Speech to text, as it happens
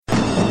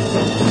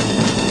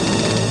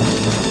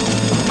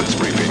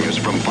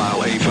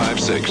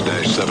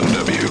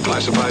6-7W.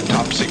 Classified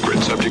top secret.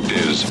 Subject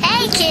is...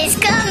 Hey Kids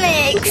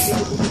Comics!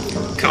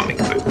 Comic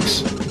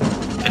books.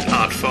 An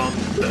art form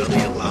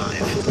barely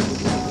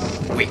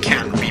alive. We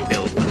can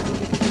rebuild them.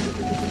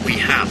 We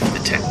have the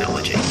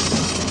technology.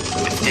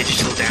 With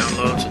digital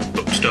downloads and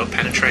bookstore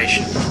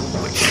penetration,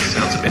 which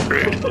sounds a bit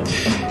rude,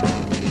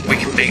 we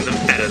can make them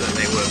better than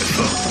they were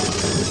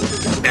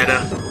before. Better,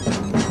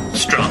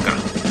 stronger,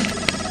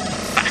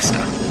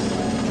 faster.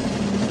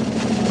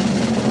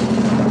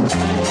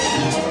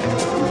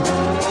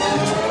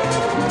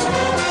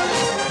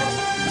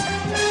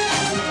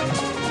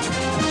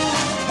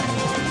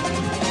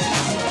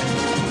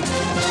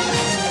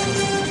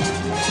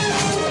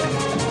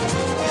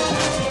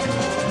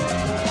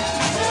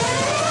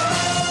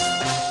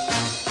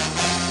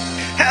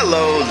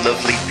 Hello,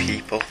 lovely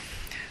people,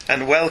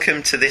 and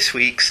welcome to this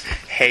week's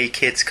Hey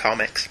Kids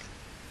Comics.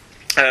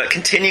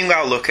 Continuing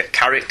our look at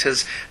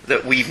characters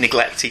that we've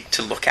neglected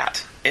to look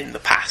at in the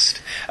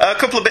past. A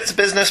couple of bits of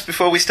business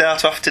before we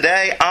start off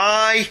today.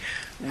 I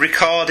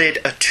recorded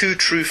a Two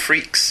True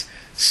Freaks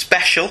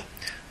special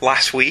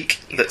last week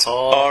that's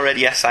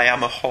already, yes I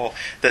am a whore,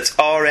 that's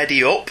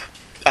already up.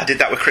 I did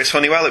that with Chris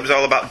Honeywell. It was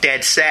all about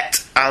Dead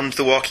Set and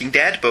The Walking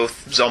Dead,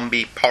 both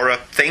zombie horror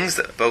things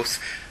that are both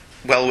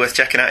well worth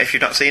checking out if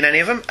you've not seen any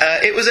of them.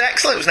 It was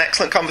excellent. It was an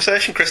excellent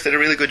conversation. Chris did a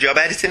really good job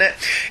editing it.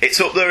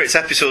 It's up there. It's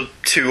episode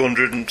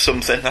 200 and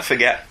something. I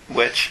forget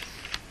which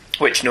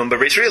number,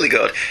 but it's really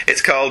good.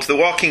 It's called The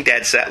Walking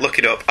Dead Set. Look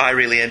it up. I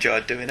really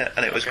enjoyed doing it,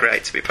 and it was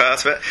great to be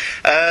part of it.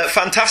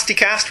 Fantastic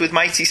cast with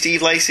Mighty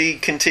Steve Lacey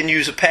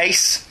continues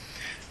apace.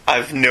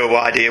 I've no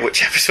idea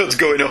which episode's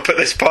going up at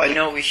this point. You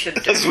know what we should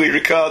do? As we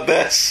record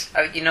this.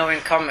 You know,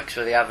 in comics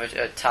where they have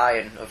a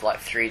tie-in of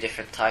like 3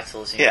 different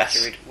titles,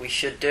 yes. We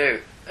should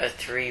do a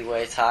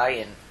 3-way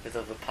tie-in with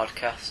other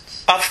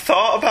podcasts. I've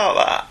thought about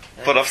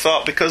that, but I've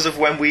thought because of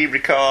when we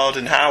record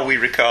and how we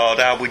record,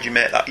 how would you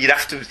make that?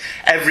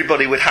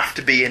 Everybody would have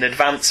to be in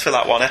advance for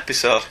that one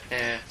episode.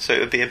 Yeah. So it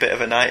would be a bit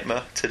of a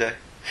nightmare to do.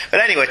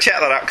 But anyway, check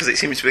that out because it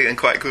seems to be getting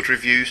quite good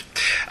reviews.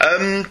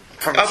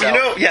 From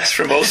yourself? Yes,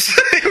 from us.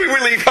 We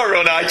leave our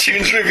own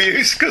iTunes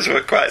reviews because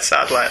we're quite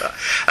sad like that.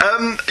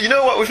 You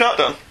know what we've not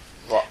done?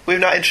 What? We've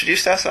not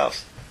introduced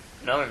ourselves.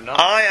 No, we've not.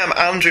 I am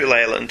Andrew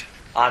Leyland.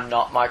 I'm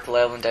not Michael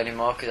Leyland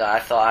anymore because I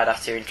thought I'd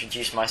have to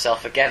introduce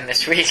myself again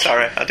this week.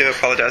 Sorry, I do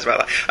apologise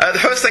about that. The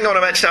first thing I want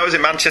to mention, I was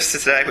in Manchester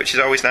today, which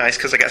is always nice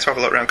because I get to have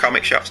a look around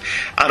comic shops,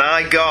 and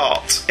I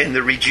got, in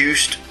the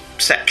reduced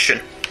section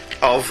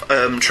of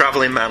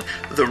Travelling Man,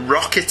 the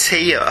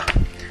Rocketeer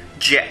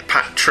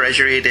Jetpack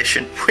Treasury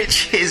Edition,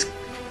 which is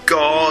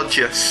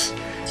gorgeous.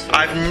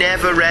 I've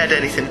never read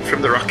anything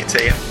from the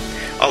Rocketeer,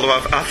 although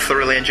I've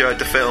thoroughly enjoyed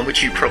the film,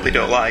 which you probably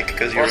don't like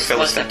because you're a Philistine.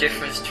 What's the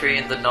difference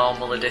between the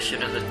normal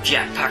edition and the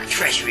Jetpack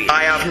Treasury edition?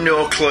 I have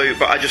no clue,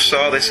 but I just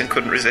saw this and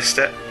couldn't resist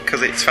it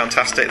because it's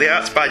fantastic. The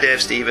art's by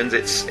Dave Stevens.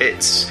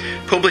 It's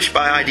published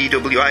by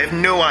IDW. I have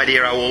no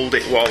idea how old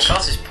it was.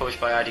 Because it's published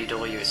by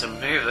IDW, it's a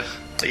movie.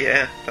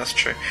 Yeah, that's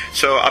true.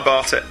 So I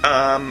bought it,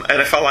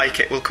 and if I like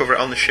it, we'll cover it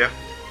on the show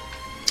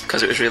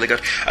because it was really good.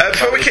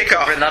 Before we kick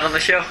off, that on the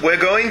show? We're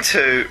going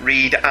to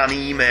read an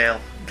email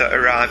that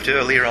arrived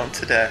earlier on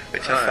today,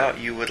 which I thought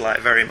you would like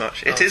very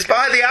much. It is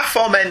by the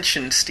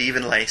aforementioned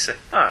Stephen Lacey.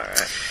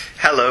 Alright.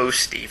 Hello,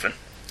 Stephen.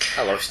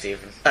 Hello,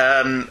 Stephen.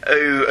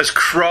 Who has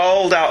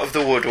crawled out of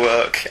the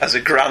woodwork as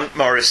a Grant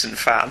Morrison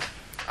fan.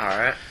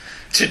 Alright.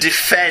 To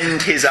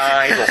defend his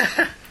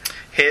idol.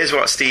 Here's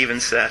what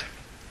Stephen said.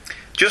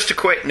 Just a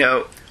quick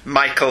note,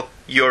 Michael,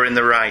 you're in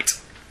the right.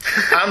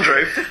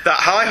 Andrew, that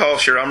high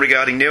horse you're on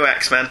regarding new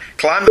X-Men,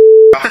 climb the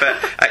off it,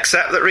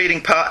 accept that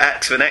reading part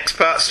X of an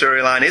X-part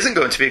storyline isn't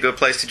going to be a good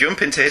place to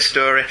jump into his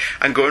story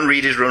and go and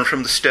read his run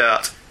from the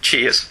start.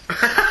 Cheers.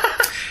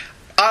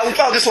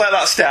 I'll just let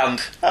that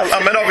stand. I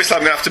mean, obviously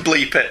I'm going to have to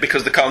bleep it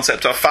because the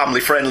concept of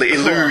family-friendly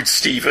eludes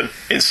Stephen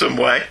in some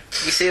way.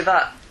 You see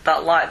that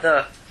light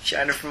there?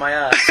 Shining from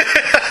my eyes.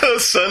 The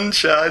sun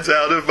shines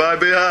out of my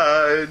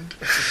behind.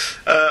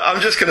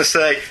 I'm just going to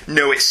say,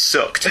 no, it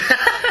sucked.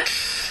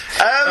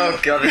 Oh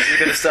god, this is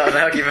going to start an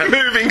argument.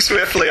 Moving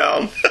swiftly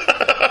on.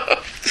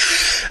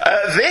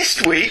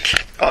 This week,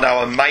 on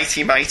our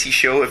mighty, mighty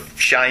show of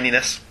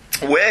shininess,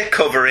 we're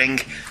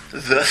covering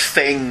The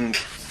Thing.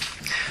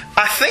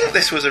 I think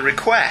this was a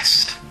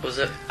request. Was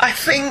it? I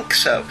think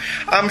so.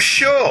 I'm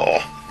sure.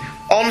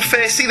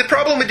 See, the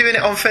problem with doing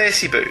it on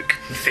Facebook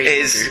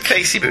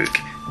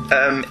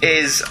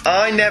is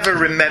I never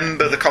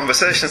remember the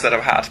conversations that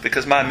I've had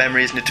because my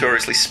memory is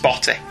notoriously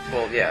spotty.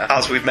 Well, yeah.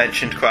 As we've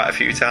mentioned quite a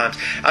few times.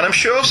 And I'm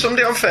sure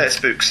somebody on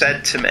Facebook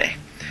said to me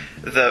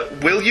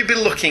that, will you be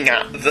looking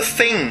at The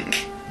Thing?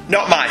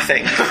 Not My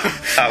Thing.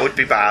 That would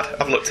be bad.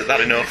 I've looked at that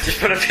enough. Just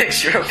put a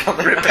picture up on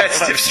the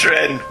repetitive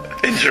strain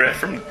injury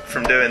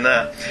from doing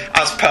that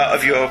as part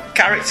of your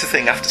character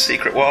thing after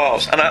Secret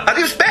Wars. And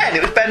it was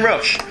Ben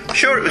Rush. I'm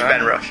sure it was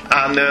Ben Rush.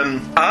 And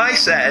I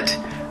said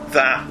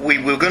that we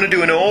were going to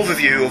do an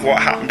overview of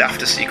what happened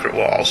after Secret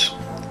Wars,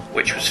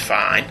 which was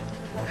fine.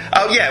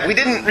 Oh yeah, we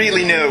didn't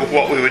really know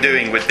what we were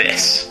doing with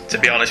this, to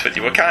be honest with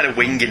you. We're kind of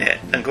winging it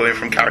and going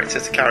from character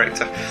to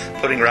character,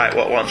 putting right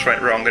what once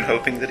went wrong and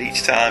hoping that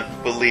each time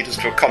will lead us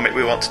to a comic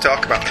we want to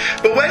talk about.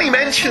 But when he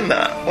mentioned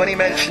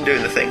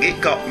doing the thing,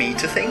 it got me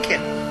to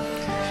thinking.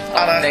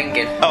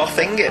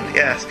 Thinking,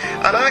 yes.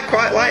 And I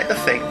quite like the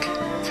thing.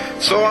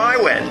 So I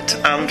went,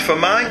 and for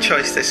my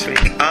choice this week,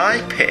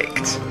 I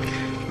picked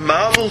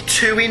Marvel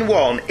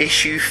 2-in-1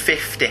 issue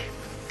 50,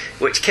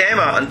 which came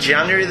out on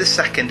January the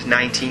 2nd,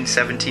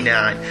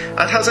 1979,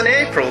 and has an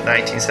April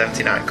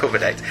 1979 cover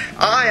date.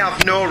 I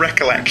have no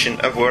recollection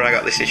of where I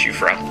got this issue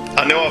from.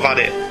 I know I've had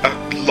it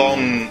a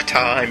long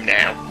time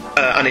now.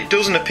 And it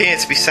doesn't appear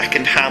to be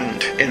second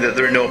hand in that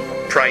there are no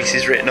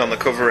prices written on the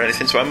cover or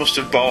anything, so I must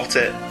have bought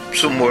it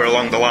somewhere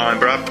along the line,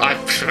 but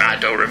I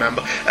don't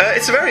remember.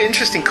 It's a very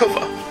interesting cover.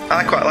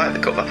 I quite like the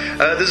cover.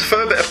 There's a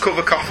fair bit of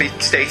cover copy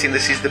stating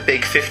this is the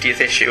big 50th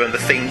issue and the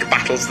Thing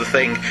battles the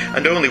Thing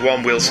and only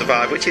one will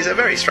survive, which is a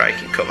very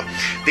striking cover.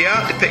 The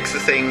art depicts the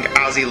Thing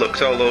as he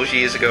looked all those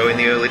years ago in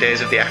the early days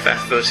of the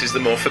FF versus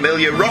the more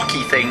familiar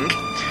Rocky Thing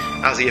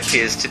as he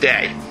appears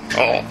today.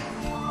 Or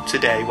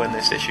today when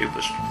this issue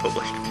was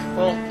published.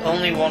 Well,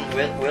 only one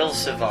will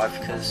survive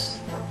because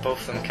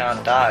both of them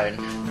can't die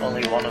and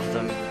only one of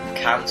them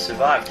can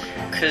survive.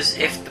 Because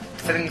if the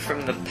Thing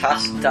from the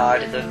past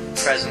died, the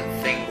present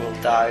Thing will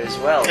die as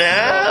well.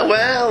 Ah,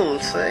 well,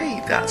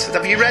 see,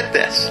 have you read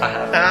this? I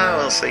have. Ah,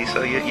 well, see,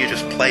 so you're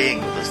just playing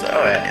with us there.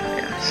 Oh,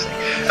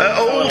 yeah.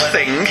 Old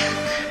Thing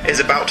is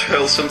about to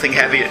hurl something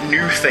heavy at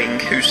New Thing,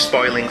 who's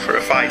spoiling for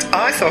a fight.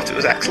 I thought it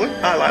was excellent.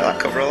 I like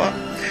that cover a lot.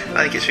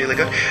 I think it's really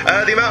good.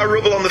 The amount of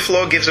rubble on the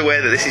floor gives away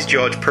that this is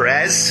George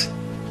Perez.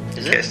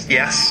 Is it?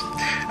 Yes.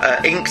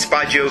 Inked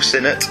by Joe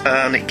Sinnott,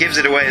 and it gives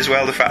it away as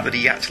well, the fact that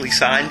he actually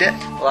signed it.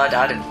 Well,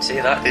 I didn't see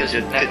that. Did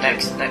you?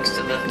 Next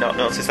to the... Not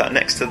notice that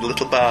next to the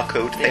little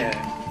barcode thing.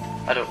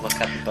 Yeah. I don't look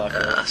at the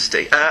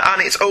barcode.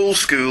 And it's old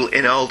school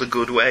in all the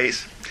good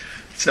ways.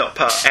 It's not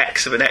part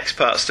X of an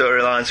X-part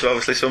storyline, so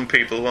obviously some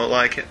people won't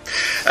like it.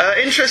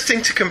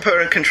 Interesting to compare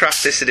and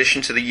contrast this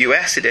edition to the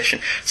US edition.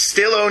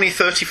 Still only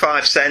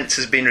 35 cents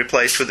has been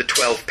replaced with a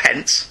 12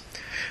 pence,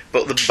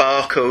 but the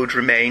barcode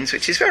remains,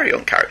 which is very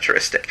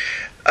uncharacteristic.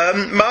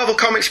 Marvel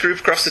Comics Group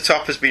across the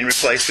top has been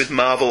replaced with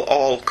Marvel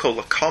All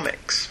Colour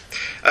Comics.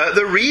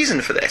 The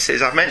reason for this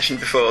is, I've mentioned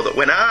before that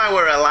when I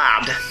were a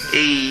lad,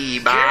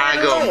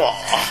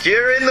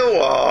 during the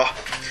war,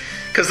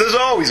 because there's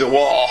always a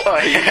war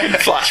you can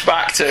flash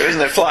back to, isn't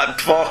there? Like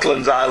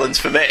Falklands Islands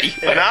for me.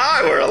 When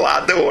I were a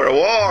lad, there were a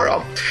war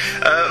on.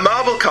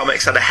 Marvel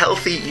Comics had a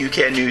healthy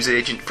UK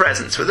newsagent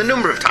presence with a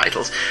number of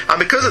titles, and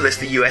because of this,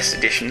 the US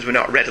editions were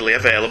not readily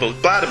available.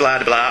 Blah, blah,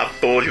 blah, blah.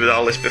 Bored you with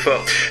all this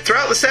before.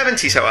 Throughout the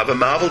 70s, however,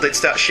 Marvel did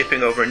start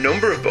shipping over a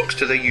number of books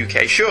to the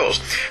UK shows,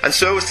 and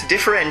so as to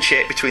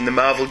differentiate between the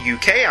Marvel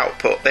UK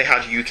output they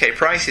had UK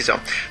prices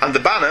on, and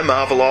the banner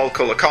Marvel All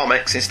Colour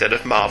Comics instead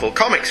of Marvel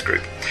Comics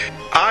Group.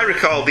 I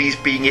recall these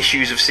being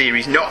issues of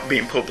series not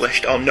being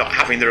published, or not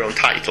having their own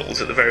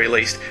titles at the very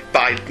least,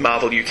 by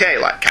Marvel UK,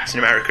 like Captain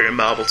America and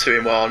Marvel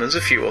 2-in-1, and there's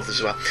a few others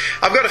as well.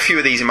 I've got a few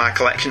of these in my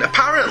collection.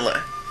 Apparently,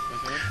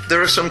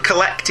 there are some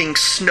collecting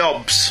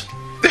snobs.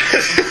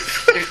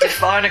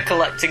 Define a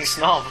collecting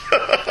snob.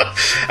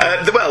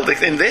 Well,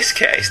 in this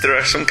case, there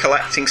are some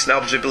collecting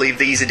snobs who believe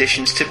these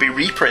editions to be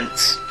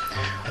reprints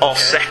or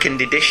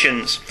second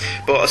editions.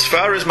 But as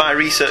far as my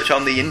research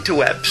on the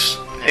interwebs,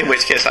 in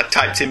which case I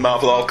typed in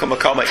Marvel All Colour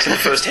Comics and the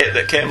first hit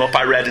that came up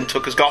I read and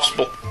took as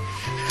gospel.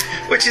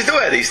 Which is the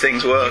way these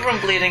things work. You run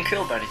Bleeding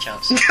Cool by any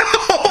chance?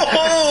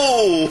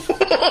 Oh!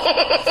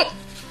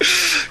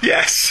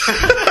 Yes,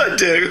 I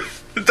do.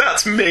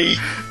 That's me.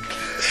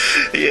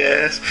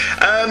 Yes.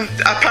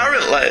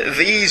 Apparently,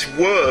 these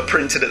were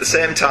printed at the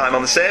same time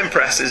on the same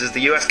presses as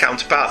the US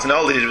counterparts, and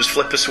all they did was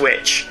flip a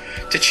switch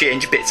to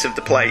change bits of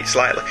the plate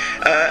slightly.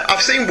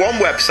 I've seen one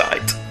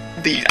website,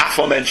 the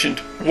aforementioned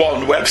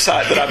one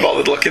website that I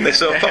bothered looking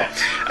this up on,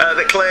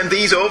 that claimed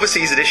these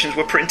overseas editions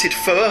were printed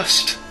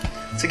first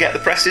to get the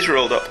presses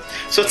rolled up.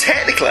 So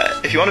technically,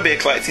 if you want to be a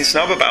collecting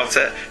snob about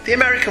it, the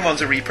American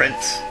ones are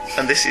reprints,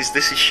 and this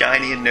is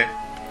shiny and new.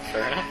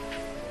 Fair enough.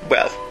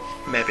 Well,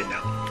 maybe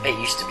not. It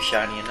used to be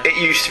shiny and new. It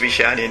used to be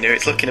shiny and new.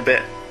 It's looking a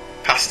bit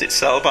past its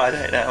sell-by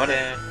date now, isn't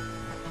it?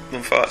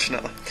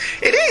 Unfortunately.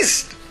 It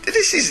is!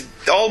 This is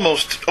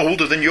almost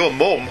older than your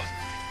mum.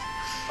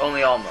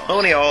 Only almost.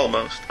 Only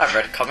almost. I've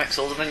read comics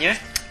older than you.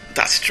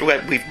 That's true.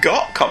 We've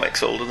got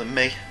comics older than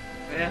me,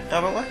 Yeah.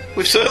 haven't we?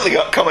 We've certainly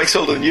got comics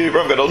older than you,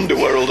 but I've got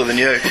underwear older than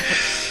you.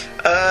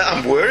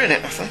 I'm wearing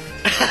it, I think.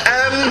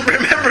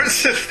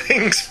 Remembrance of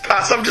Things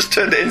Past. I've just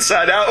turned it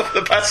inside out for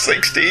the past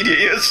 16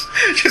 years.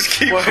 Just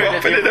keep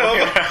swapping it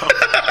over.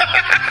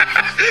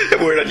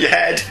 Wear it on your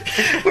head,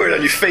 wear it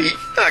on your feet,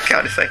 that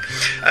kind of thing.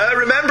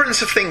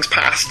 Remembrance of Things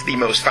Past, the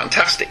most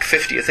fantastic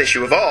 50th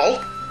issue of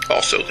all,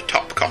 also the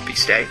top copy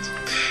states,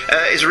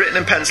 is written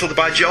and penciled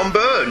by John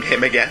Byrne,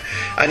 him again,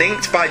 and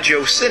inked by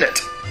Joe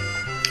Sinnott.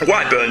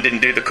 Why Byrne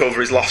didn't do the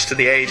cover is lost to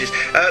the ages.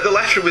 The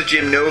letter was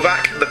Jim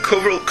Novak. The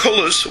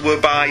colours were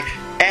by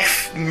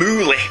F.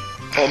 Mooley,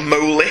 or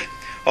Moley,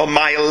 Or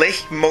Miley,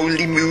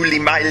 Moly, Mooly,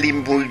 Miley,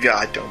 Mooly,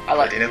 I don't I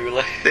like really know.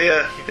 Mooly.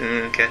 Yeah,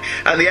 okay.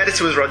 And the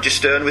editor was Roger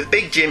Stern, with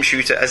Big Jim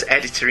Shooter as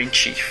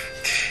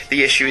editor-in-chief.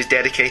 The issue is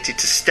dedicated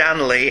to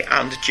Stan Lee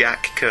and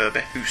Jack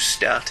Kirby, who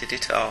started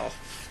it all.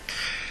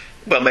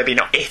 Well, maybe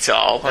not it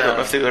all. I don't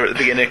know if they were at the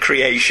beginning of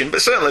creation,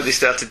 but certainly they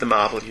started the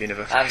Marvel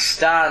Universe. And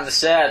Stan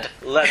said,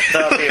 "Let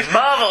there be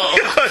Marvel!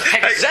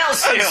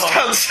 Excelsior!" And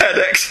Stan said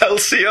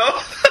Excelsior.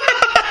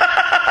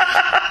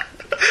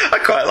 I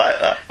quite like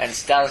that. And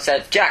Stan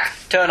said, "Jack,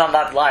 turn on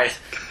that light."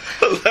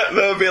 Let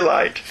there be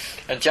light.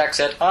 And Jack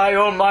said, "I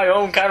own my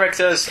own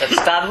characters." And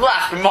Stan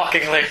laughed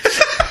mockingly.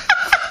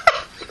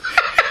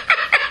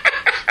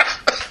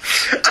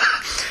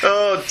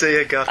 Oh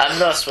dear God.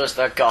 And thus was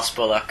the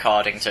gospel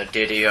according to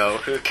Didio,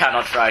 who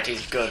cannot write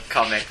his good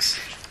comics,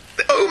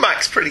 The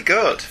OMAC's pretty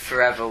good.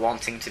 forever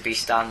wanting to be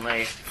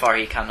Stanley, for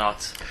he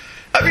cannot.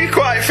 Have you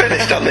quite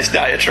finished on this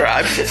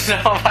diatribe?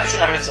 No, that's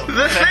having some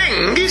The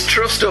Thing is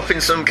trussed up in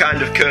some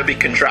kind of Kirby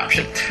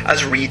contraption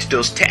as Reed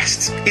does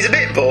tests. He's a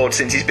bit bored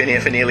since he's been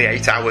here for nearly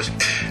 8 hours.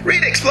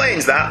 Reed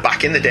explains that,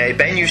 back in the day,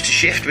 Ben used to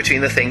shift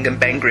between The Thing and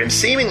Ben Grimm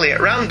seemingly at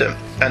random.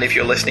 And if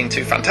you're listening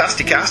to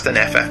Fantasticast, an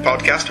FF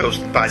podcast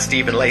hosted by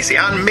Stephen Lacey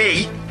and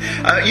me,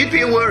 you'd be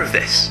aware of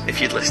this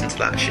if you'd listened to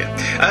that show.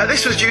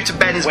 This was due to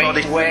Ben's Wink,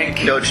 body...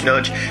 wink. Nudge,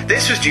 nudge.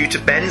 This was due to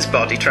Ben's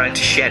body trying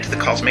to shed the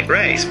cosmic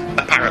rays,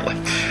 apparently.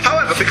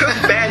 However, because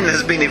Ben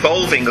has been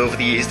evolving over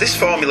the years, this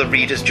formula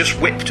Reed has just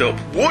whipped up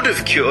would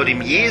have cured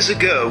him years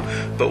ago,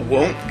 but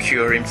won't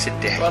cure him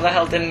today. Why the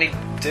hell didn't he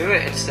do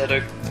it instead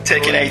of...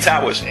 Taking 8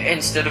 hours.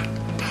 Instead of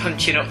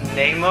punching up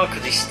Namor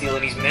because he's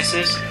stealing his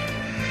missus?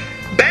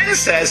 Ben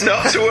says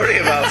not to worry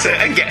about it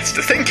and gets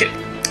to thinking.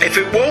 If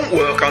it won't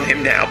work on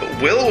him now,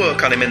 but will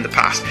work on him in the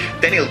past,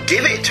 then he'll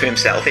give it to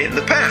himself in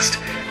the past.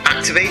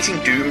 Activating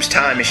Doom's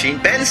time machine,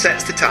 Ben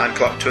sets the time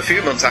clock to a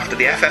few months after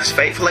the FF's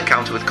fateful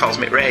encounter with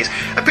cosmic rays.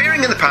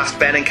 Appearing in the past,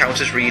 Ben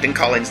encounters Reed and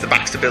Collins, the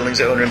Baxter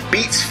Building's owner, and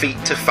beats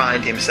feet to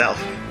find himself.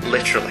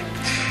 Literally.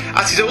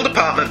 At his old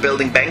apartment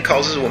building, Ben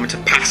causes a woman to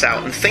pass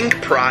out, and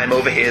Think Prime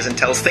overhears and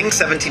tells Thing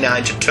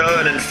 79 to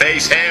turn and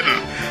face him.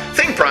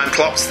 Thing Prime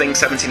clocks Thing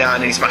 79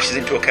 and he smashes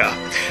into a car.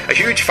 A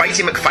huge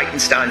Fighty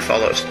McFightenstein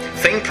follows.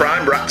 Thing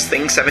Prime wraps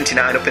Thing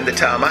 79 up in the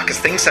tarmac as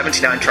Thing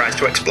 79 tries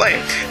to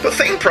explain, but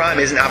Thing Prime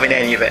isn't having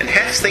any of it and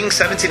hefts Thing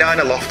 79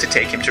 aloft to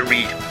take him to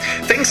Reed.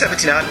 Thing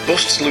 79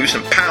 busts loose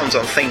and pounds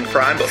on Thing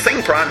Prime, but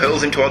Thing Prime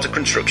hurls him towards a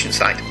construction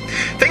site.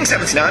 Thing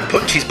 79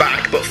 punches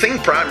back, but Thing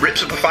Prime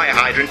rips up a fire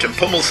hydrant and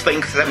pummels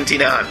Thing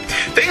 79.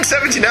 Thing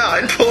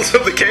 79 pulls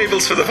up the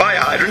cables for the fire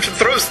hydrant and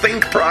throws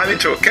Thing Prime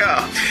into a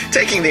car.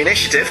 Taking the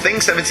initiative,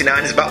 Thing 79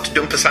 is about to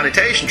dump a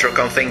sanitation truck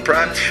on Thing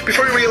Prime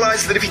before he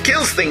realises that if he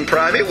kills Thing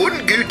Prime, it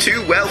wouldn't go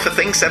too well for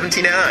Thing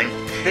 79.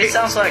 This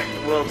sounds like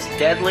the world's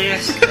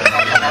deadliest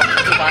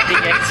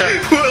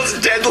gladiator.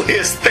 World's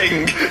deadliest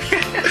thing.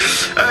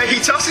 He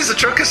tosses the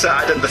truck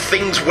aside and the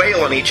things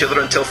wail on each other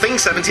until Thing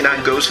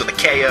 79 goes for the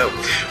KO.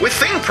 With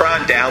Thing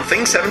Prime down,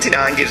 Thing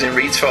 79 gives him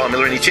Reed's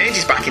formula and he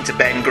changes back into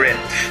Ben Grimm.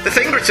 The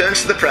Thing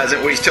returns to the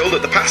present where he's told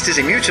that the past is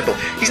immutable.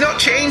 He's not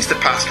changed the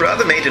past,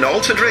 rather made an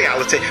altered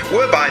reality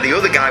whereby the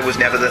other guy was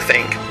never the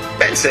Thing.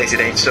 Ben says it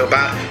ain't so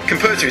bad.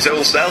 Compared to his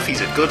old self,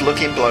 he's a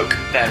good-looking bloke.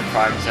 Ben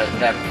Prime's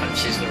then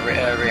punches the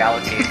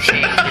reality and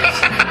changes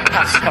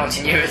past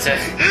continuity.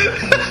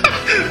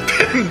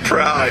 Ben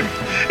Prime.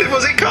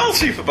 Was it called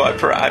Superboy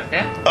Prime?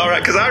 Yeah.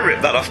 Alright, because I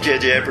ripped that off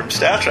J.J. Abrams'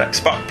 Star Trek,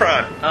 Spock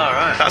Prime.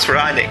 Alright. That's where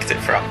I nicked it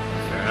from.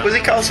 Was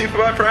it called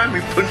Superboy Prime?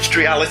 We punched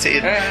reality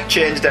and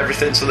changed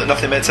everything so that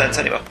nothing made sense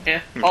anymore.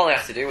 Yeah. All they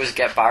have to do was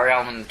get Barry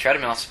on the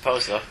treadmill, I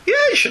suppose, though. Yeah,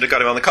 you should have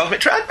got him on the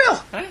cosmic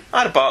treadmill. Eh?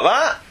 I'd have bought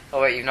that.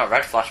 Oh, wait, you've not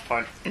read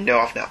Flashpoint? No,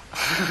 I've not.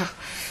 I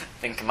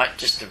think I might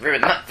just ruin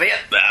that for you.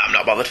 Nah, I'm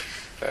not bothered.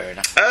 Fair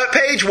enough.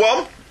 Page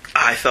 1,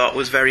 I thought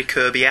was very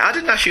Kirby. I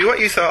didn't ask you what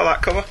you thought of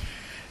that cover.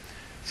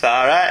 Is that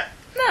alright?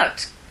 No,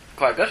 it's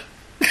quite good.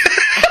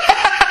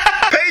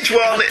 Page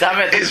 1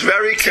 Damn it, is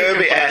very too good for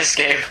this Kirby-esque,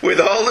 game. with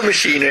all the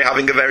machinery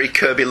having a very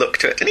Kirby look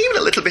to it, and even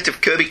a little bit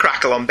of Kirby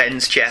crackle on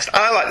Ben's chest.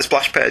 I like the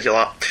splash page a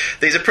lot.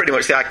 These are pretty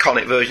much the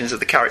iconic versions of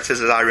the characters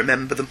as I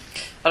remember them.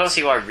 I don't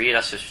see why Reed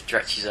has to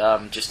stretch his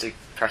arm just to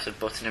press a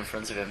button in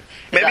front of him.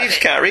 Maybe he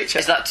just can't reach it.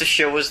 Is that to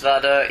show us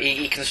that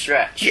he can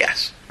stretch?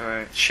 Yes.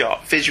 Right.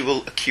 Short.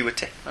 Visual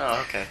acuity. Oh,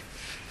 okay.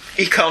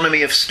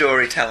 Economy of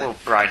storytelling. Well,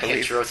 Brian I believe.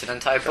 Hitch wrote an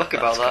entire book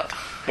about that.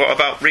 What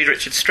about Reed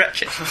Richards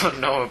stretching? I don't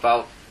know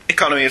about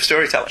Economy of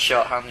storytelling.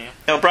 shorthand, yeah.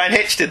 No, Brian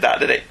Hitch did that,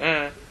 did he?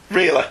 Yeah.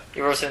 Really?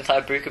 He wrote an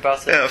entire book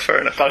about it. Yeah, fair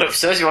enough. Got it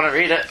upstairs, you want to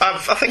read it? I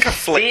think I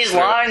flicked These through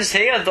it. lines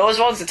here, those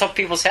ones on top of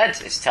people's heads,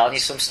 it's telling you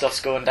some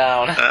stuff's going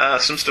down.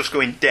 Some stuff's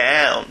going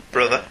down,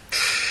 brother.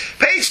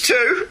 Page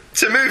 2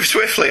 To move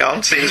swiftly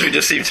on, seems we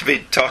just seem to be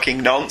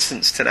talking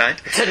nonsense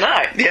tonight.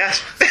 Tonight?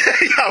 Yes.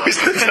 How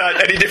is the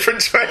tonight any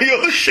different to any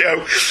other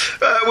show?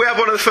 We have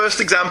one of the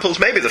first examples,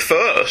 maybe the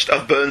first,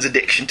 of Burns'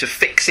 addiction to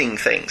fixing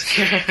things.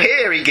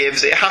 Here he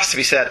gives, it has to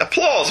be said, a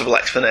plausible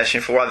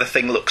explanation for why the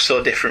Thing looks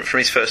so different from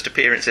his first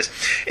appearances.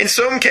 In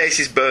some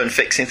cases, Burns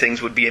fixing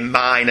things would be a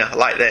minor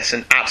like this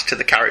and add to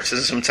the characters,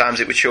 and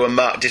sometimes it would show a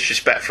marked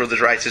disrespect for other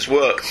writers'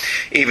 work,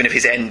 even if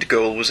his end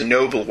goal was a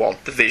noble one,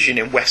 the Vision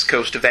in West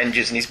Coast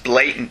Avengers, and his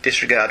blatant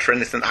disregard for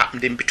anything that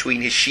happened in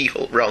between his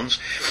She-Hulk runs.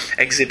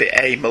 Exhibit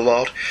A, my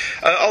lord.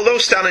 Although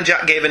Stan and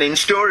Jack gave an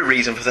in-story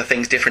reason for the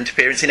Thing's different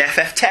appearance in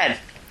FF10.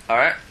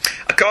 Alright.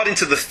 According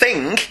to the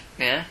Thing,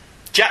 Yeah.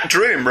 Jack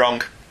drew him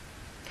wrong.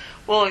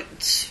 Well,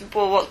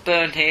 what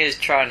Byrne here is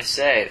trying to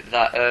say,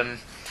 that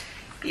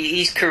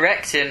he's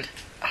correcting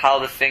how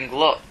the Thing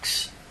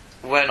looks,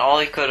 when all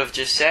he could have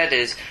just said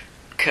is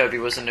Kirby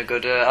wasn't a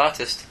good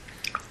artist.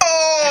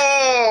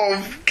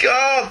 Oh,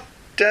 god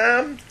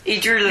damn. He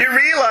drew the... You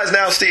realise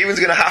now Stephen's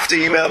going to have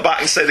to email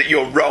back and say that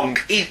you're wrong.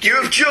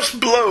 You have just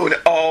blown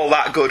all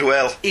that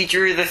goodwill. He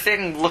drew the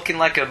Thing looking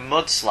like a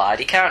mudslide.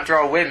 He can't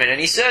draw women, and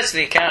he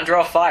certainly can't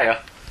draw fire.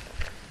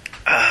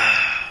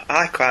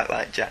 I quite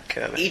like Jack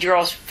Kirby. He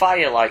draws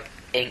fire like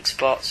ink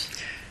spots.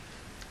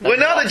 We're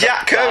not a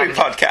Jack Kirby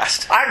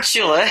podcast.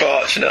 Actually,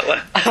 Fortunately.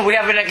 we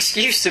have an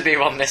excuse to be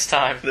one this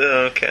time.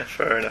 Okay,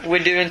 fair enough. We're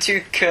doing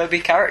 2 Kirby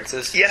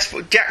characters. Yes,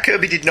 but Jack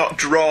Kirby did not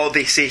draw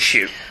this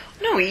issue.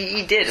 No,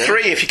 he didn't.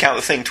 3 if you count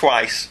the Thing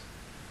twice.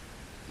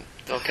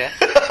 Okay.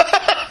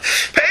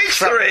 Page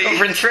 3.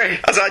 Covering 3.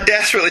 As I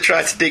desperately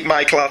try to dig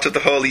Michael out of the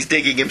hole he's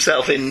digging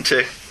himself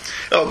into.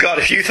 Oh god,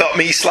 if you thought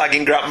me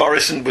slagging Grant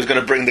Morrison was going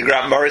to bring the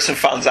Grant Morrison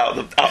fans out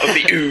of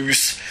the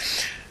ooze,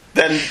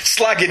 then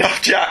slagging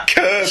off Jack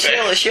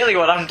Kirby. Surely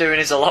what I'm doing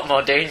is a lot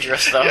more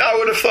dangerous, though. Yeah, I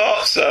would have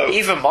thought so.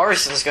 Even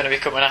Morrison's going to be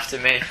coming after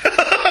me.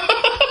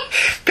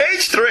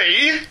 Page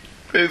 3.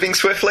 Moving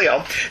swiftly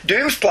on,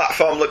 Doom's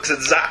platform looks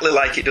exactly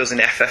like it does in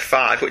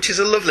FF5, which is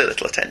a lovely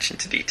little attention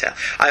to detail.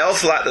 I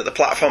also like that the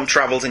platform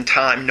travels in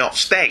time, not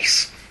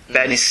space.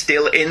 Ben is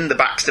still in the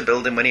Baxter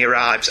building when he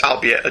arrives,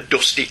 albeit a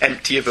dusty,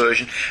 emptier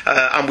version.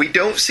 And we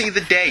don't see the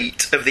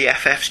date of the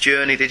FF's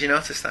journey, did you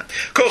notice that?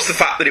 Of course, the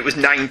fact that it was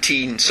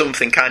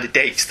 19-something kind of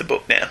dates the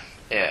book now.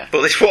 Yeah.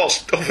 But this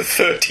was over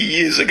 30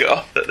 years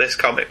ago that this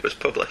comic was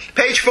published.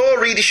 Page 4,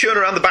 Reed is shown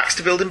around the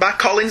Baxter building by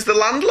Collins the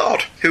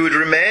landlord, who would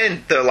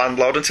remain the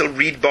landlord until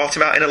Reed bought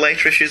him out in a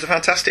later issue of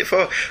Fantastic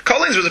Four.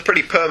 Collins was a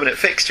pretty permanent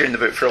fixture in the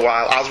book for a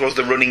while, as was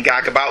the running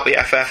gag about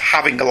the FF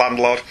having a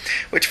landlord,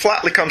 which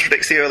flatly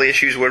contradicts the early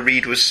issues where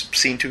Reed was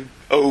seen to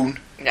own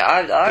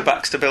the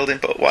Baxter building,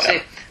 but whatever.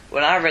 See,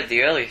 when I read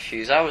the early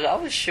issues, I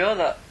was sure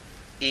that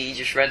he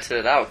just rented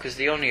it out because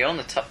they only own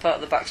the top part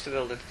of the Baxter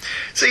building.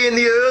 See, in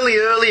the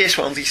earliest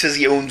ones, he says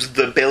he owns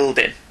the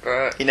building.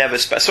 Right. He never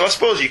so I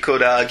suppose you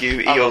could argue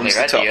he owns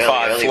the top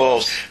 5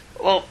 floors.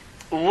 Well,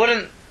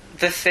 wouldn't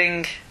the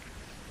Thing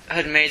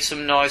had made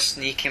some noise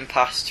sneaking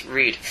past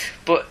Reed?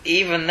 But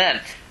even then,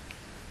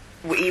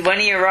 when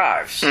he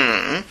arrives,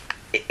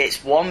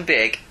 it's one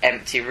big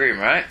empty room,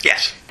 right?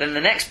 Yes. Then the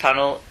next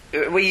panel,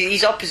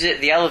 he's opposite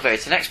the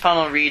elevator. The next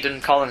panel, Reed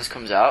and Collins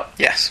comes out.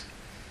 Yes.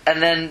 And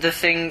then the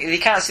Thing, you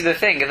can't see the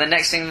Thing, and the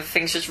next thing, the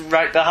Thing's just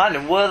right behind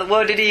him.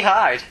 Where did he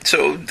hide?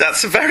 So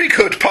that's a very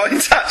good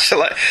point,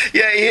 actually.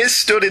 Yeah, he is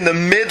stood in the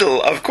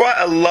middle of quite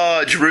a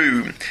large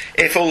room,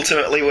 if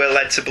ultimately we're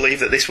led to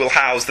believe that this will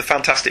house the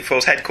Fantastic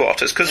Four's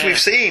headquarters, because we've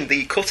seen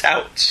the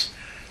cutouts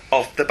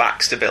of the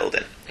Baxter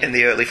building in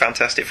the early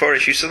Fantastic Four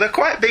issues, so they're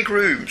quite big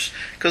rooms,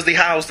 because they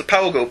house the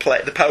pogo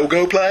plane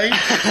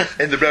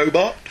in the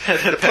robot,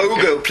 the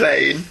pogo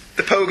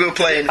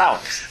plane,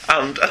 Bounce.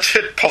 and I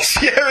did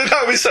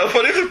that would be so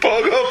funny if the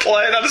pogo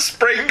plane had a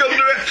spring under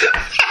it.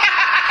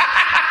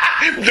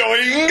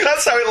 Doing!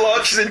 That's how it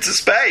launches into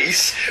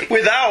space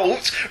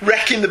without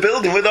wrecking the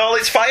building with all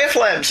its fire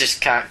flames.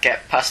 Just can't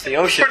get past the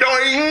ocean.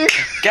 Doing!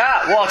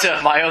 Get water,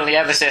 my only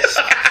nemesis.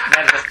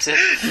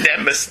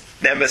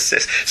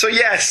 Nemesis. So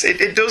yes,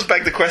 it does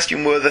beg the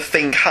question where the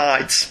Thing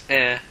hides.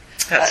 Yeah.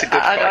 That's a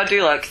good point. I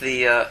do like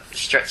the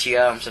stretchy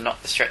arms and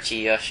not the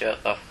stretchy shirt,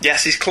 though.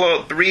 Yes,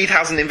 Reed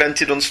hasn't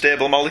invented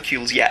unstable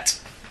molecules yet.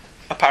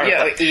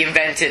 Apparently. Yeah, he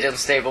invented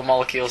unstable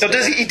molecules. No,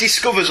 he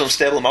discovers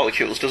unstable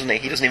molecules, doesn't he?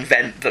 He doesn't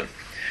invent them.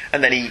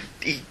 And then he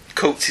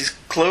coats his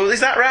clothes. Is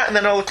that right? And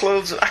then all the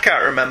clothes... I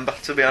can't remember,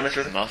 to be honest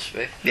with you. Must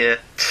be. Yeah.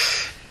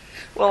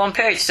 Well, on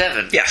page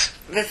 7... Yes.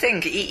 The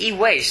Thing, he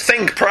weighs...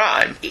 Thing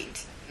Prime?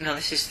 No,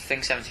 this is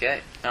Thing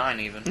 78. 9,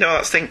 even. No,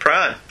 that's Thing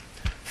Prime.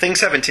 Thing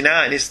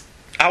 79 is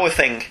our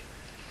Thing.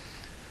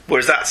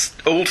 Whereas that's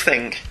old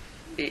Thing.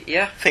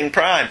 Yeah. Thing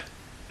Prime.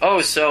 Oh,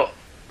 so...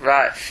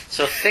 Right.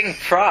 So Thing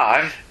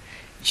Prime...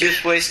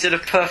 just wasted a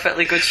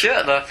perfectly good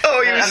shirt, though.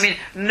 Oh, I mean,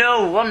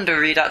 no wonder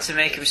Reed had to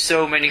make him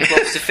so many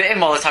clothes to fit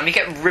him all the time. He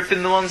kept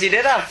ripping the ones he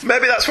did have.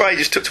 Maybe that's why he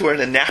just took to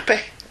wearing a nappy.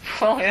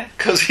 Well, yeah.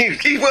 Because he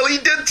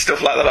did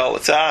stuff like that all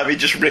the time. He'd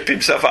just rip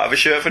himself out of a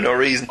shirt for no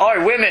reason.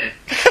 Oi, women!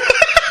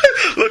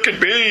 Look at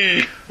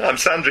me! I'm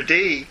Sandra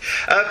Dee.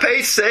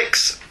 Page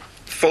 6.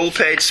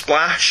 full-page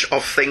splash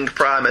of Thing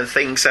Prime and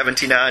Thing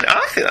 79.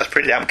 I think that's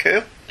pretty damn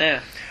cool.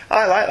 Yeah.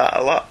 I like that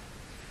a lot.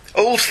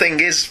 Old Thing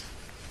is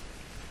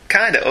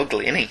kind of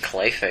ugly, isn't he?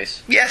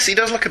 Clayface. Yes, he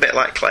does look a bit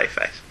like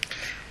Clayface.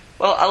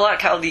 Well, I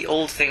like how the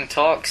Old Thing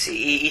talks.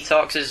 He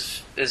talks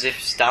as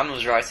if Stan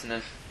was writing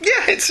them.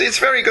 Yeah, it's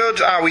very good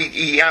how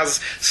he has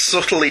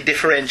subtly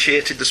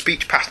differentiated the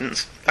speech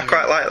patterns. I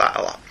quite like that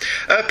a lot.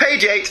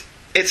 Page 8.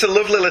 It's a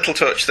lovely little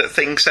touch that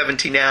Thing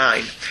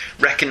 79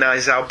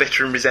 recognised how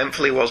bitter and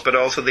resentful he was, but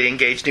also that he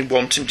engaged in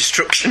wanton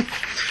destruction.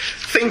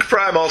 Thing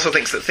Prime also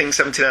thinks that Thing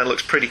 79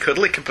 looks pretty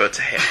cuddly compared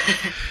to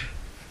him.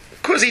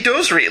 Because he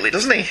does, really,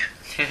 doesn't he?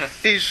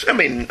 He's, I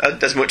mean,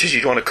 as much as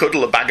you'd want to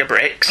cuddle a bag of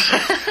bricks.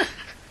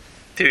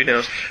 Who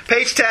knows?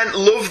 Page 10,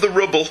 love the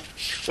rubble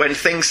when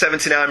Thing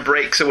 79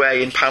 breaks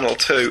away in panel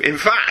 2. In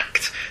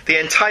fact, the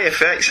entire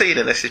fight scene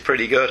in this is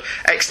pretty good.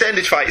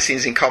 Extended fight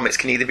scenes in comics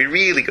can either be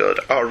really good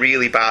or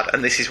really bad,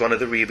 and this is one of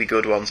the really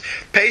good ones.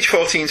 Page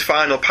 14's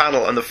final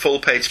panel and the full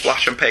page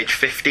splash on page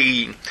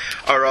 15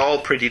 are all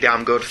pretty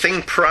damn good.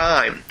 Thing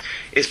Prime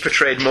is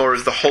portrayed more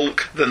as the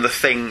Hulk than the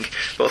Thing,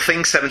 but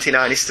Thing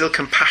 79 is still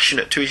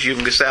compassionate to his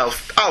younger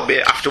self,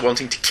 albeit after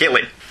wanting to kill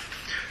him.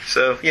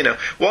 So, you know,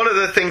 one of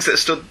the things that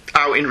stood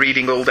out in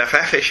reading old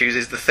FF issues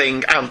is the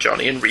Thing and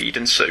Johnny and Reed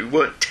and Sue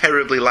weren't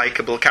terribly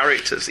likeable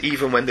characters,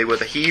 even when they were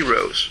the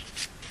heroes.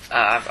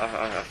 I've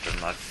done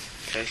my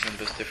page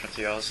numbers different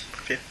to yours.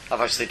 Yeah.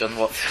 I've actually done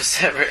what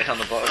they're written on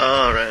the bottom.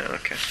 Oh, right,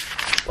 okay.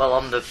 Well,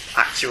 on the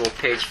actual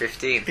page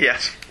 15.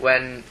 Yes.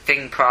 When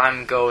Thing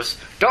Prime goes,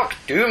 Dr.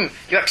 Doom,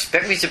 you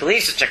expect me to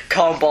believe such a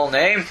cornball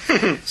name?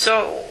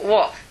 So,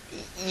 what?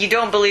 You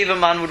don't believe a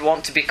man would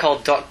want to be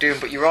called Doc Doom,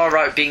 but you're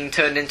alright being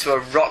turned into a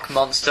rock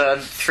monster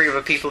and 3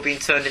 other people being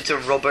turned into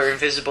rubber,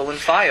 invisible and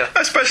fire.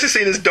 Especially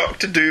seeing as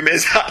Dr. Doom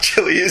is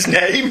actually his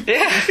name.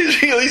 Yeah.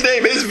 His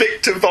name is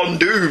Victor Von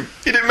Doom.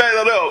 He didn't make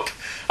that up.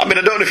 I mean,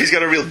 I don't know if he's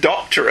got a real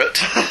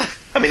doctorate.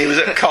 I mean, he was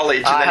at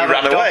college and then he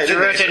ran away,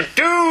 didn't doctorate he? in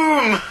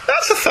Doom!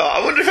 That's a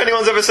thought. I wonder if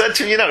anyone's ever said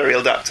to him, you're not a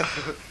real doctor.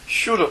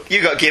 Shut up.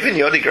 You got given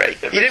your degree.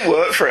 You didn't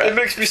work for it. It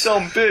makes me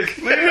sound big.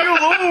 Leave me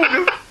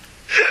alone!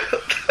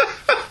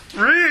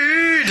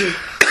 Read!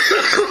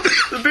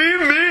 They're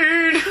being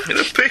mean!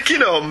 They're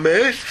picking on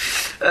me.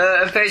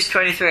 On page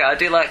 23, I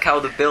do like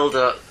how the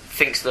builder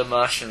thinks they're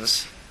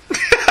Martians.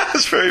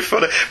 That's very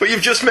funny. But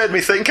you've just made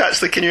me think,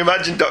 actually, can you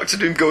imagine Dr.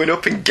 Doom going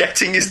up and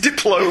getting his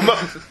diploma?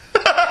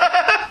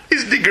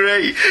 His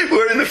degree,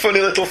 wearing the funny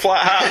little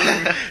flat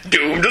hat.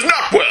 Doom does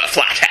not wear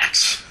flat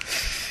hats.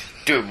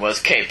 Doom wears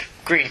cape.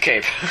 Green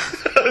cape.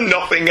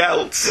 Nothing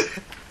else.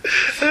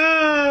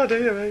 Oh,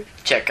 dear me.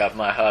 Check out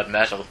my hard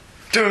metal.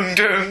 Dung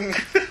dung.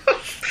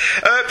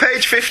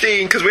 Page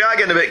 15, because we are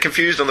getting a bit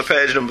confused on the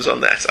page numbers on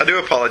this. I do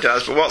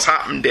apologise, but what's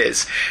happened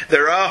is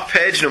there are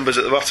page numbers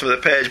at the bottom of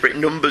the page, but it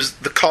numbers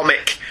the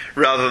comic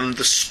rather than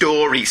the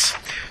stories.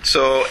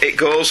 So it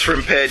goes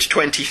from page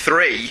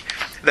 23,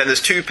 then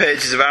there's 2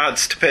 pages of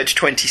ads to page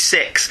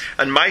 26,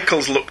 and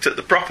Michael's looked at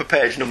the proper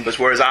page numbers,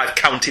 whereas I've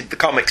counted the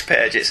comics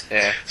pages.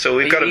 Yeah. So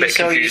we've got a bit confused.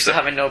 You're so used to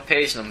having no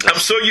page numbers. I'm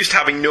so used to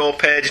having no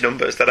page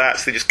numbers that I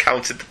actually just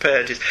counted the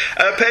pages.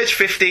 Page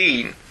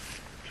 15.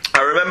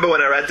 I remember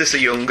when I read this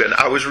as a young'un,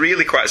 I was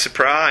really quite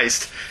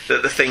surprised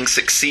that the Thing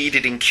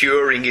succeeded in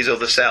curing his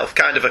other self.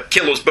 Kind of a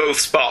kill us both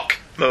Spock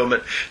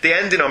moment. The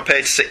ending on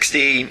page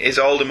 16 is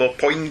all the more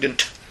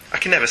poignant. I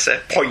can never say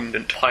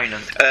poignant.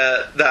 Poignant.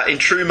 That in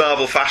true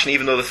Marvel fashion,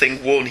 even though the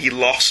Thing won, he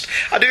lost.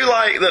 I do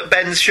like that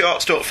Ben's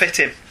shorts don't fit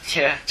him.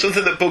 Yeah.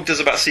 Something that bugged us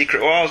about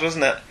Secret Wars,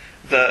 wasn't it?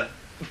 That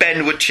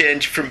Ben would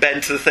change from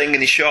Ben to the Thing and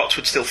his shorts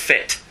would still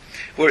fit.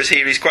 Whereas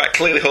here he's quite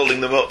clearly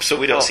holding them up so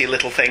we don't see a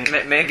little thing.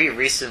 Maybe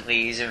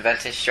recently he's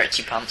invented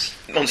stretchy pants.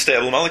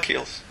 Unstable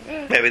molecules.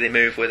 Yeah. Maybe they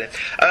move with it.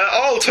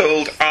 All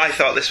told, I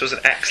thought this was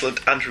an excellent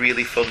and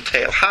really fun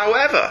tale.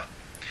 However,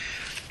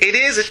 it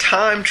is a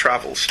time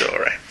travel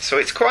story, so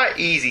it's quite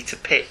easy to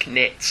pick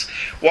nits.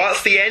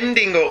 Whilst the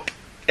ending up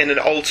in an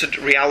altered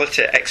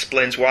reality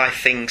explains why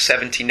Thing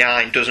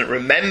 79 doesn't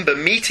remember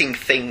meeting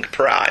Thing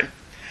Prime,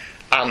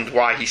 and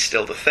why he's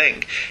still the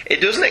Thing,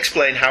 it doesn't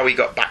explain how he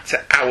got back to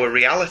our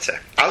reality.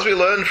 As we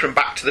learned from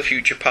Back to the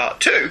Future Part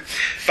 2,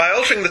 by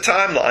altering the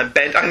timeline,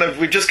 Ben... I know,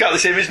 we've just got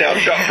this image now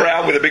of Doc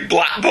Brown with a big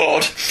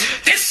blackboard.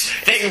 This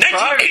is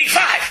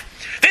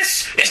 1985!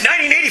 This is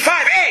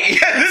 1985A!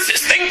 This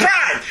is Thing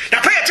Prime!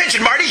 Now pay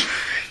attention, Marty!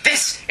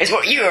 This is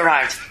where you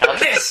arrived. Now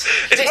this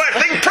is where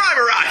Thing Prime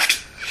arrived!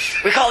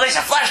 We call this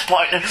a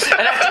flashpoint,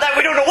 and after that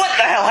we don't know what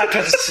the hell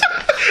happens.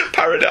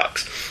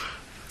 Paradox.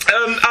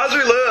 As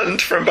we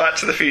learned from Back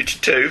to the Future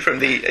 2, from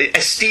the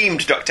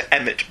esteemed Dr.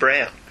 Emmett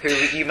Brown. Who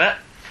you met?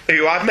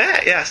 Who I've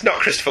met, yes.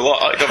 Not Christopher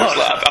Lloyd,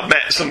 obviously. I've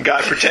met some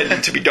guy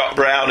pretending to be Doc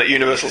Brown at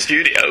Universal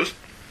Studios.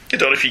 I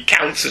don't know if he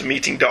counts as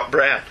meeting Doc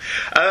Brown.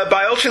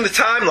 By altering the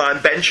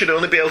timeline, Ben should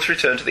only be able to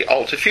return to the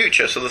altered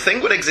future, so the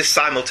Thing would exist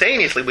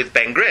simultaneously with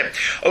Ben Grimm.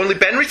 Only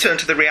Ben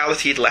returned to the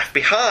reality he'd left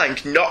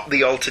behind, not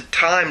the altered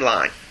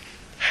timeline.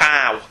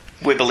 How?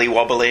 Wibbly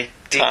wobbly.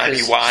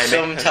 Timey-wimey,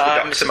 sometimes as the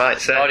doctor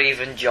might say. Not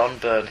even John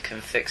Byrne can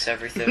fix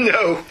everything.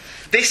 No,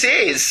 this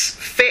is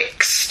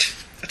fixed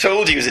I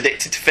told you he was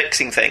addicted to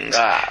fixing things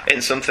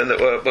in something that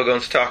we're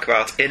going to talk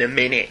about in a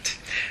minute.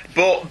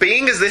 But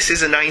being as this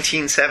is a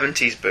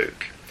 1970s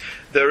book,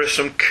 there are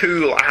some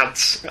cool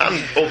ads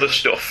and other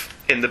stuff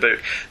in the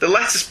book. The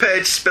letters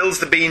page spills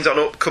the beans on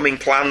upcoming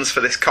plans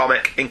for this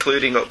comic,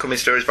 including upcoming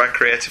stories by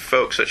creative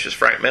folks such as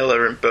Frank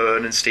Miller and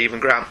Byrne and Stephen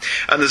Grant.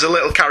 And there's a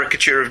little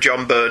caricature of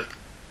John Byrne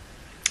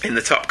in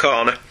the top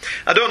corner.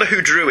 I don't know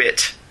who drew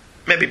it.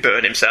 Maybe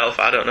Byrne himself,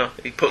 I don't know.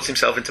 He puts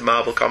himself into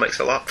Marvel Comics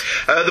a lot.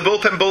 The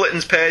Bullpen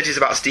Bulletins page is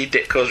about Steve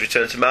Ditko's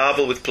return to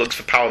Marvel, with plugs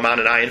for Power Man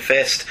and Iron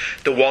Fist,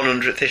 the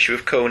 100th issue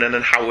of Conan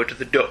and Howard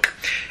the Duck.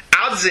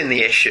 Ads in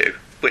the issue,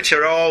 which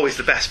are always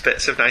the best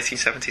bits of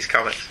 1970s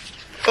comics,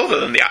 other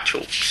than the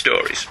actual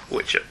stories,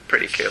 which are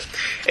pretty cool,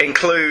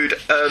 include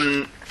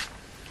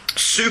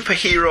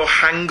superhero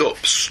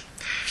hang-ups,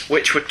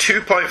 which were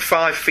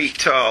 2.5 feet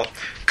tall,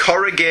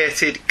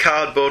 corrugated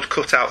cardboard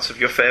cutouts of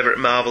your favourite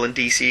Marvel and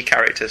DC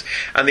characters,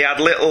 and they had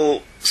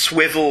little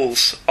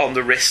swivels on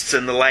the wrists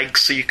and the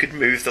legs so you could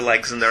move the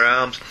legs and their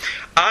arms.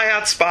 I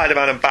had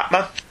Spider-Man and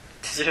Batman.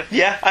 Did you?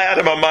 Yeah, I had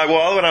them on my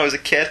wall when I was a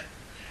kid.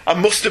 I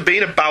must have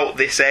been about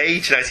this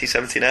age,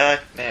 1979.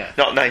 Yeah.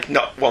 Not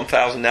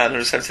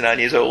 1,979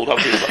 years old,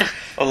 obviously,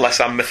 unless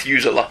I'm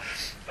Methuselah.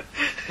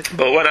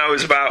 But when I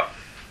was about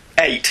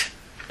 8,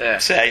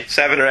 say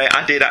 7 or 8,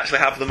 I did actually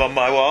have them on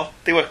my wall.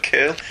 They were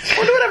cool. I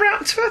wonder whatever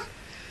happened to them.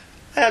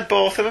 I had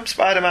both of them,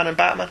 Spider-Man and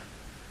Batman.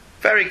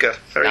 Very good,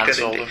 very Nan good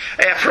sold indeed. them.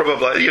 Yeah,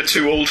 probably. You're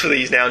too old for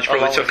these now, and you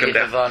probably Along took with them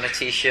your down. Nirvana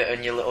t-shirt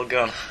and your little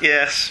gun.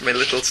 Yes, my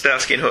little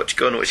Starsky and Hutch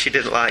gun, which she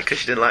didn't like because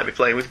she didn't like me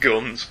playing with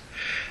guns.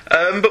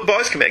 But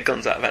boys can make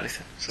guns out of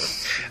anything. So.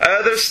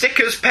 There's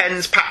stickers,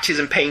 pens, patches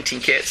and painting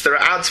kits. There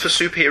are ads for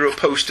superhero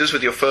posters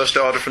with your first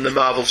order from the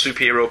Marvel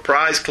Superhero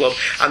Prize Club,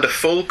 and a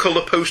full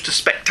colour poster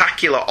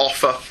spectacular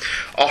offer,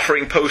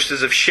 offering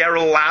posters of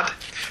Cheryl Ladd,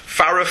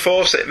 Farrah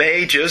Fawcett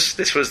Majors,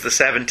 this was the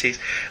 70s,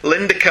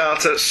 Linda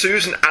Carter,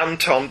 Susan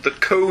Anton, the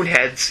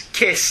Coneheads,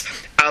 Kiss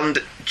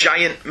and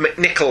Giant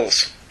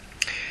McNichols.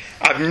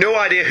 I've no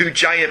idea who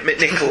Giant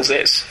McNichols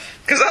is,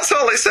 because that's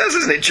all it says,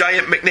 isn't it?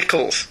 Giant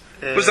McNichols.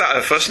 Yeah. Was that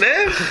her first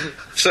name?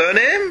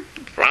 Surname?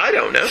 I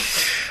don't know.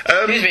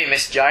 Excuse me,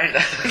 Miss Giant.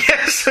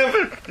 Yes,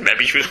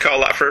 maybe she was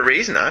called that for a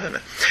reason, I don't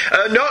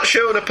know. Not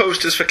shown are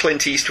posters for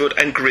Clint Eastwood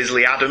and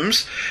Grizzly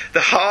Adams,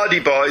 the Hardy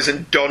Boys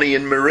and Donnie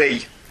and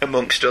Marie,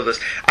 amongst others.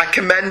 I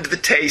commend the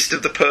taste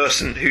of the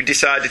person who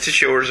decided to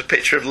show us a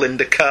picture of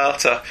Linda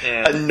Carter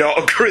and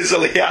not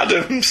Grizzly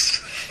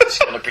Adams. Just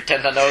going to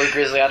pretend I know who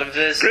Grizzly Adams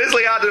is.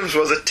 Grizzly Adams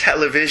was a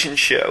television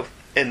show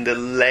in the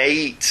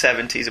late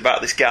 70s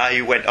about this guy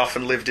who went off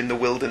and lived in the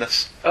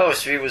wilderness. Oh,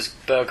 so he was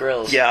Bear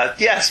Grylls. Yeah,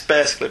 yes,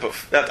 basically,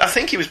 but I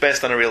think he was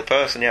based on a real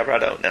person, yeah, but I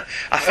don't know.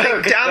 I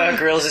think Bear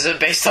Grylls isn't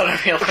based on a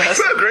real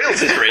person. Bear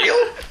Grylls is real.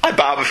 I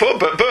bar before,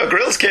 but Bear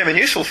Grylls came in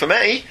useful for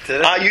me.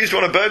 Did it? I used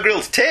one of Bear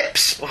Grylls'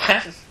 tips.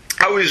 What?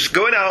 I was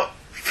going out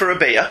for a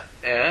beer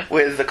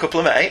with a couple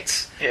of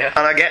mates, and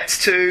I get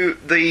to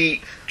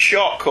the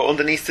shortcut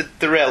underneath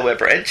the railway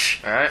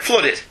bridge,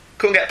 flooded.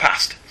 Couldn't get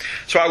past.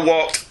 So I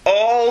walked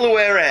all the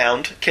way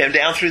around, came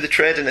down through the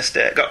trading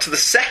estate, got to the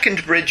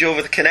second bridge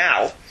over the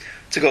canal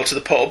to go to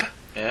the pub,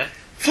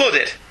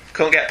 flooded,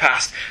 couldn't get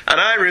past. And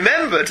I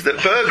remembered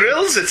that Bear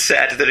Grylls had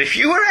said that if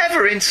you were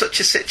ever in such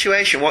a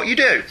situation, what you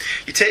do,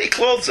 you take your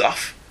clothes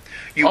off,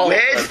 you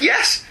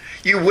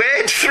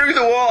wade through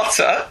the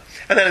water,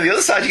 and then on the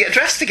other side you get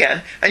dressed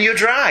again, and you're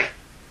dry.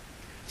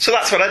 So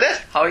that's what I did.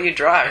 How are you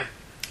dry?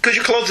 Because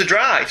your clothes are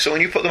dry, so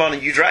when you put them on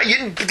and you dry,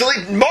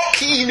 mock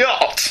ye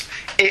not,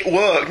 it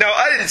worked. No,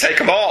 I didn't take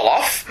them all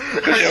off,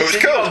 because it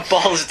was cold.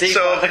 Balls deep.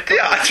 So,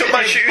 I took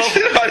my shoes,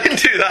 I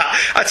didn't do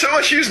that. I took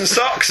my shoes and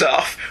socks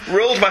off,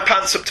 rolled my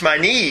pants up to my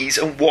knees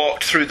and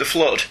walked through the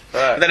flood.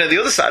 Right. And then on the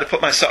other side I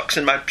put my socks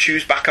and my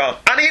shoes back on.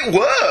 And it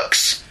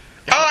works!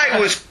 I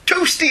was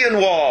toasty and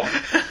warm.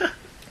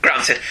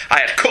 Granted, I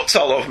had cuts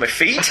all over my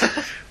feet,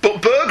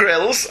 but Bear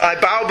Grylls, I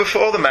bow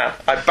before the man.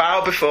 I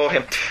bow before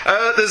him.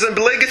 There's an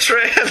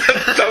obligatory...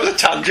 that was a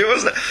tangent,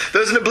 wasn't it?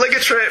 There's an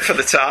obligatory, for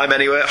the time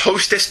anyway,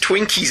 Hostess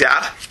Twinkies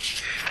ad,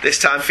 this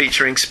time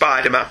featuring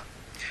Spider-Man.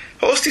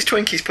 Hostess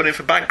Twinkies put in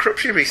for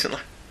bankruptcy recently.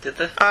 Did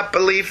they? I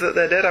believe that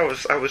they did. I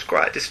was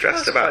quite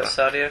distressed about that.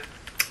 Sad,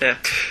 yeah.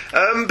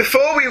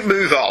 Before we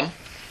move on,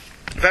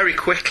 very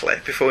quickly,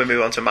 before we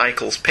move on to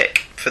Michael's pick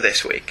for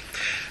this week...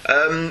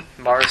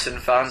 Morrison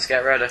fans,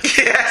 get ready.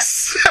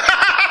 Yes!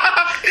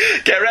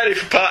 Get ready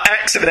for part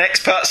X of an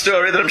X-part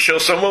story that I'm sure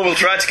someone will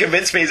try to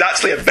convince me is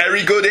actually a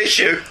very good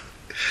issue.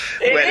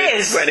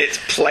 When it's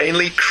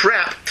plainly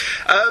crap.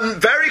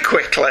 Very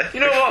quickly. You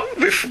know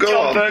what?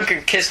 John Byrne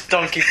can kiss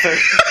Donkey Poo.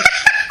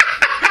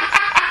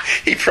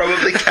 He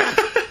probably can.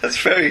 That's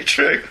very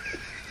true.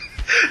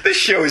 This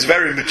show is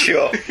very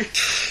mature.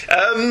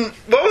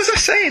 What was I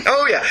saying?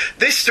 Oh yeah,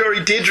 this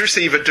story did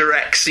receive a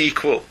direct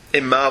sequel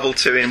in Marvel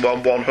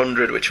 2-in-1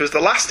 100, which was the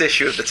last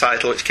issue of the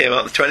title, which came out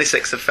on the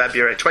 22nd of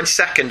February,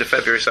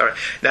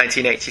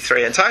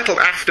 1983, entitled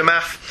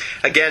Aftermath,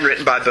 again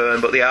written by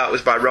Byrne, but the art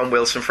was by Ron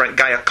Wilson, Frank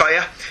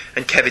Giacoya,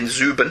 and Kevin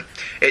Zubin.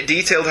 It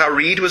detailed how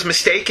Reed was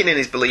mistaken in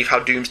his belief how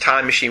Doom's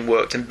time machine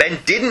worked, and Ben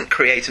didn't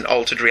create an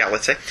altered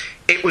reality.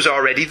 It was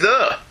already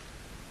there.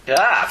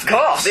 Yeah, of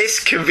course.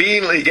 This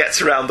conveniently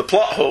gets around the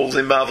plot holes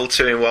in Marvel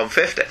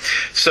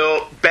 2-in-150.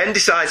 So Ben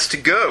decides to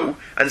go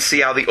and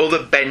see how the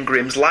other Ben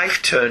Grimm's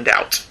life turned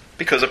out,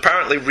 because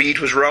apparently Reed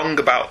was wrong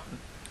about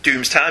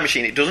Doom's time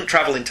machine. It doesn't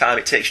travel in time,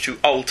 it takes you to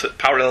altered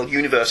parallel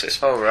universes.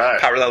 Oh, right.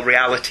 Parallel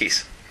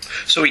realities.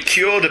 So he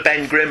cured a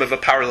Ben Grimm of a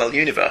parallel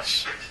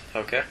universe.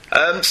 Okay.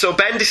 So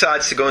Ben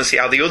decides to go and see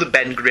how the other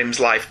Ben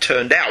Grimm's life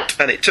turned out,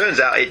 and it turns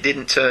out it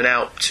didn't turn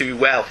out too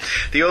well.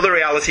 The other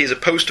reality is a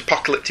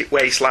post-apocalyptic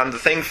wasteland. The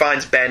Thing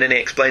finds Ben and he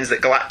explains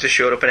that Galactus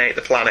showed up and ate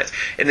the planet.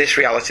 In this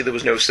reality there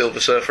was no Silver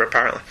Surfer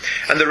apparently.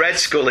 And the Red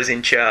Skull is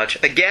in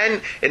charge.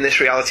 Again, in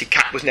this reality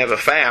Cap was never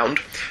found,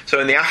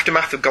 so in the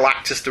aftermath of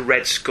Galactus the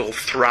Red Skull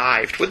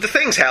thrived. With the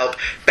Thing's help,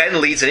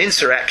 Ben leads an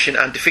insurrection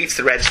and defeats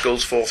the Red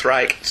Skull's Fourth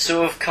Reich.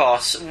 So of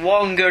course,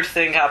 one good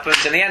thing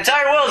happens and the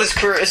entire world is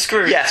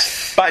screwed. Yes.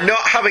 By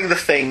not having the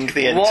Thing,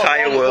 the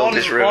entire world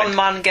is ruined. One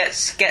man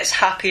gets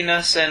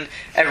happiness and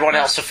everyone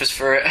else suffers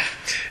for it.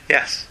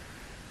 Yes.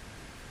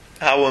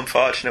 How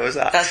unfortunate was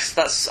that?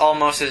 That's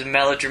almost as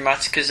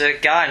melodramatic as a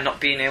guy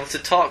not being able to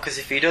talk, because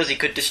if he does, he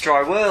could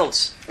destroy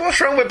worlds. What's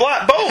wrong with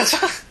Black Bolt?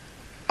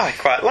 I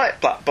quite like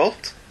Black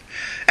Bolt.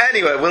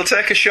 Anyway, we'll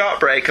take a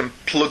short break and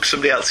plug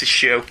somebody else's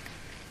show.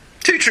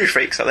 Two True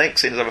Freaks, I think,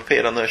 seeing as I've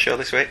appeared on their show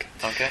this week.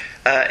 Okay.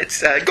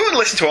 Go and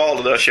listen to all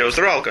of those shows,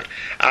 they're all good.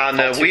 And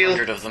we'll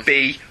of them.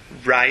 be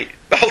right...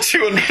 All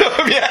 200 of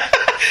them, yeah.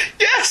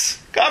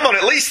 Yes! I'm on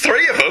at least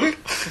 3 of them.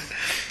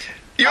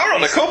 You're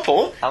on a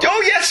couple.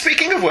 Oh, yeah,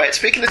 speaking of which,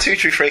 speaking of Two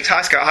True Freaks,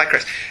 hi Scott, hi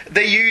Chris,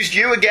 they used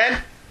you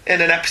again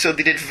in an episode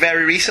they did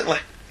very recently.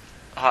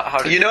 How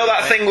did you know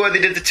that thing where they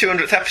did the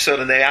 200th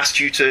episode and they asked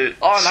you to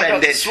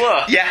send in...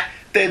 swear. Yeah.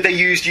 They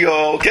used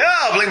your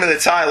Blink Me the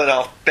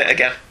Tylenol bit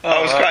again. I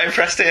was quite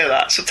impressed to hear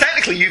that. So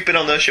technically you've been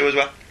on their show as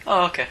well.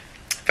 Oh, okay.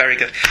 Very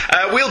good.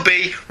 We'll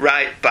be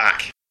right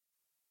back.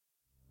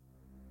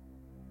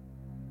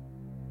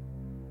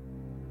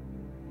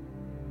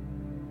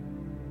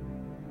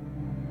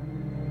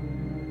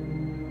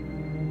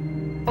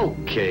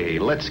 Okay,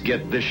 let's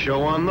get this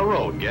show on the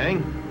road,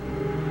 gang.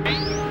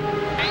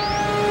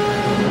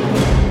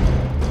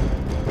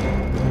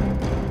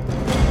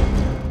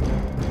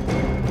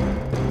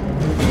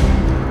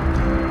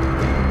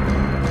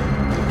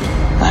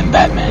 I'm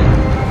Batman.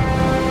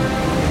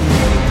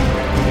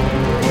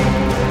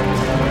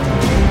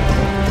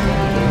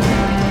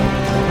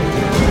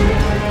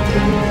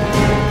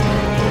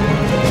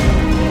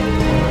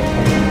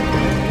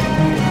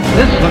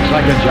 This looks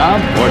like a job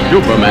for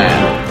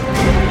Superman.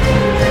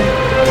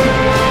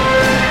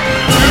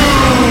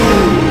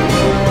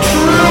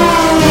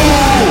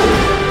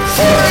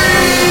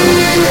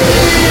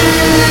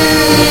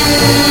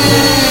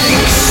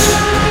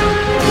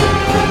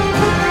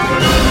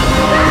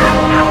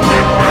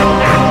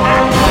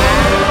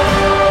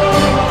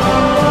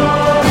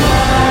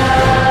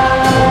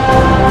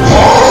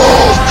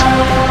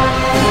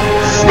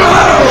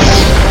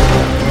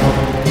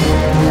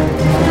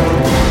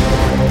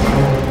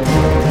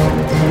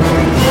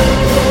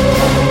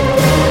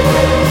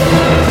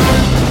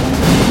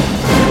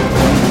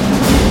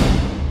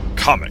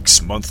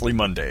 Comics Monthly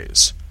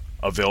Mondays.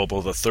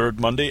 Available the third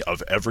Monday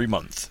of every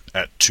month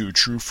at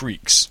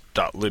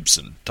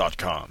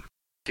twotruefreaks.libsyn.com.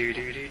 I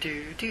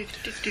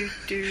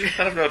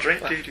have no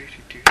drink.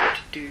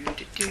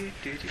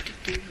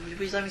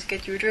 Please let me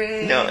get you a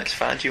drink. No, it's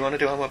fine. Do you want to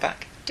do it when we're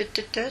back? And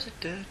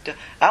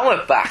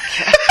we're back.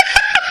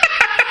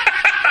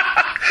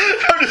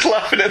 I'm just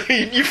laughing at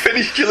you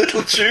finished your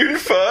little tune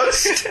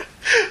first.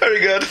 Very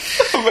good.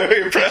 I'm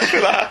very impressed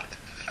with that.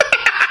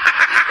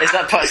 Is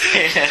that part?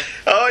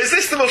 Oh, is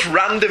this the most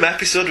random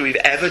episode we've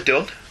ever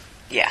done?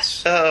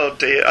 Yes. Oh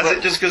dear. Is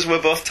it just because we're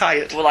both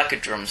tired? We're like a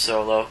drum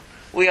solo.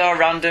 We are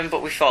random,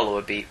 but we follow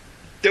a beat.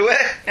 Do we?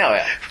 Oh,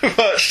 yeah. We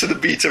march to the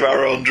beat of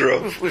our own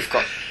drum. We've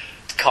got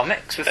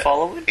comics we're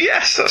following.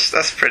 Yes,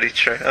 that's pretty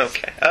true.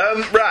 Okay.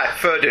 Right,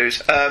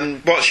 Furdues.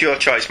 What's your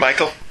choice,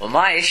 Michael? Well,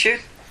 my issue,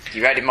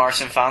 you ready,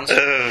 Morrison fans?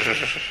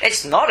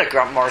 It's not a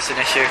Grant Morrison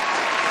issue.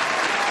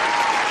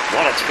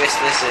 What a twist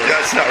this is. No,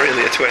 it's not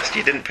really a twist.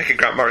 You didn't pick a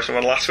Grant Morrison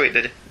one last week,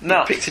 did you? No.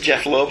 You picked a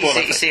Jeff Loeb one.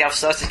 You see, I've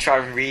started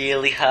trying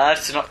really hard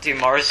to not do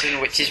Morrison,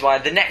 which is why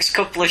the next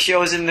couple of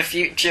shows in the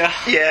future...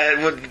 Yeah,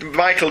 well,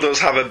 Michael does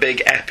have a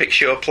big epic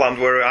show planned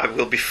where I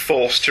will be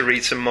forced to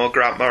read some more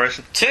Grant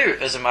Morrison. 2,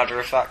 as a matter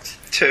of fact.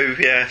 2,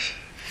 yes.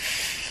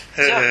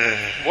 So,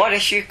 what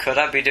issue could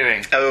I be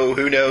doing? Oh,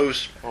 who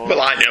knows?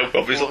 Well, I know,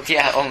 obviously. Well,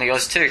 yeah, only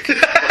us two.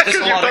 There's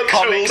a lot of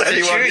comics to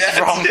choose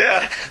from.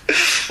 Yeah.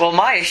 Well,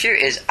 my issue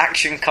is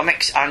Action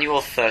Comics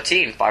Annual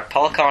 13 by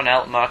Paul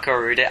Cornell, Marco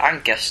Rudy,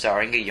 and guest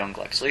starring a young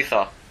Lex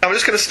Luthor. I'm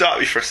just going to start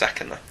you for a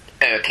second, then.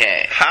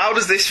 Okay. How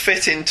does this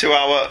fit into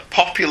our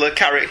popular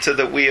character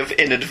that we have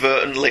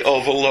inadvertently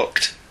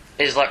overlooked?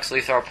 Is Lex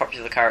Luthor a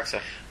popular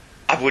character?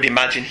 I would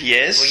imagine he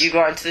is. Will you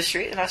go out into the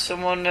street and ask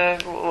someone,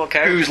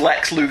 okay? Who's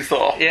Lex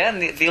Luthor? Yeah,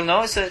 and they'll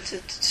know it's a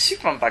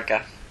Superman bad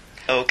guy.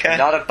 Okay.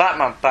 Not a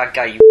Batman bad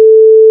guy, you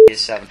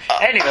seven.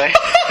 Anyway.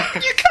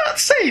 You can't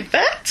say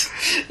that!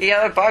 He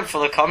had a bag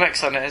full of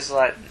comics on it. It's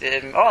like,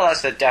 oh,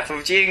 that's the death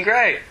of Jean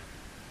Grey.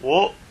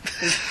 What?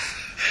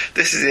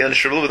 This is the only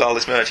trouble with all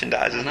this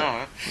merchandise, isn't it?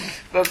 No.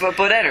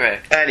 But anyway.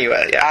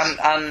 Anyway, yes.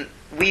 And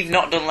we've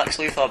not done Lex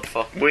Luthor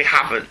before. We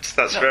haven't.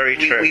 That's very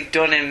true. We've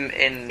done him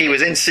in... He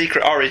was in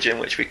Secret Origin,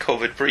 which we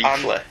covered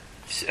briefly.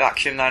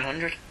 Action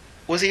 900.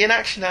 Was he in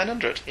Action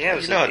 900? Yeah,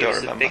 I don't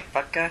remember. A big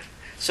bad guy.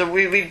 So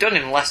we've done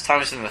him less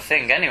times than The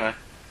Thing, anyway.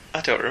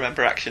 I don't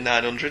remember Action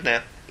 900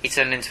 now. He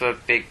turned into a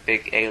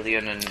big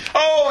alien and...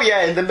 Oh,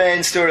 yeah, in the main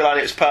storyline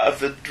it was part of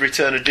the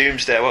Return of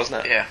Doomsday,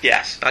 wasn't it? Yeah.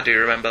 Yes, I do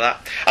remember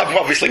that. I've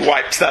obviously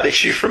wiped that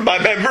issue from my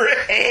memory.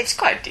 It's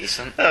quite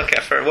decent.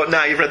 Okay, fair. What,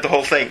 now you've read the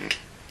whole thing?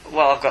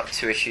 Well, I've got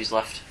 2 issues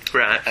left.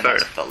 Right, And fair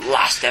that's enough. the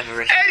last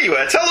ever issue.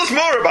 Anyway, tell us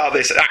more about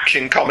this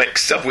Action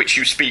Comics of which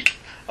you speak.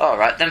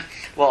 Alright then.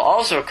 Well,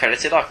 also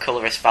credited are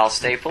colourist Val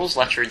Staples,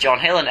 letterer John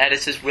Hill, and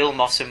editors Will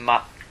Moss and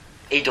Matt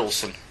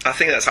Idelson. I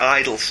think that's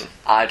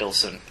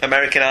Idelson.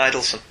 American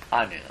Idelson.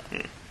 I knew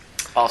that.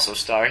 Also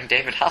starring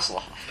David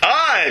Hasselhoff.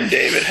 I'm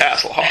David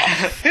Hasselhoff.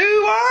 Who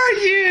are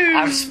you?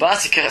 I'm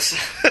Spartacus.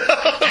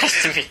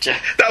 Nice to meet you.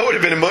 That would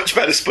have been a much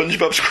better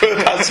SpongeBob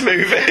SquarePants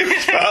movie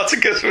if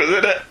Spartacus was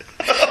in it.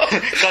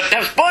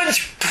 Goddamn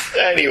sponge!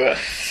 Anyway.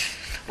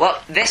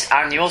 Well, this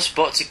annual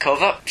sportsy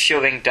cover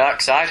showing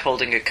Darkseid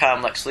holding a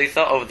calm Lex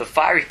Luthor over the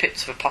fiery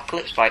pits of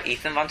Apocalypse by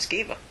Ethan Van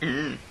Sciver.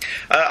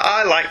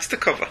 I liked the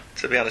cover,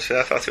 to be honest with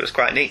you. I thought it was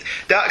quite neat.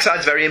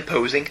 Darkseid's very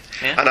imposing,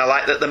 and I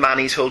like that the man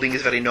he's holding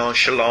is very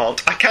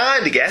nonchalant. I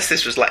kind of guessed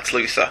this was Lex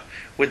Luthor,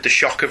 with the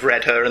shock of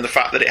red hair and the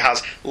fact that it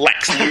has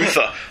Lex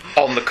Luthor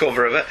on the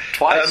cover of it.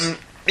 Twice.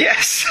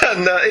 Yes,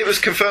 and it was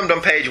confirmed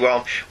on page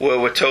 1, where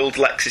we're told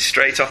Lex is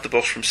straight off the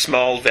bus from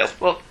Smallville.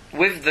 Well,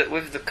 with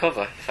the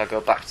cover, if I go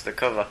back to the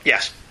cover,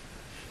 Yes.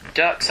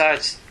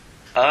 Darkseid's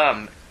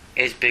arm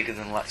is bigger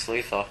than Lex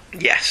Luthor.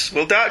 Yes.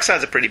 Well,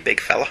 Darkseid's a pretty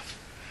big fella.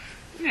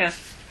 Yeah.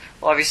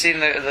 Well, have you seen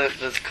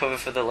the cover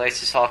for the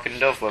latest Hawk and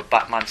Dove, where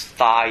Batman's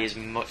thigh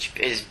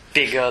is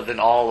bigger than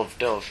all of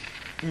Dove?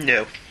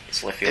 No.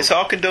 It's Liefeld. Is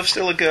Hawk and Dove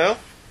still a girl?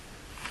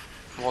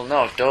 Well,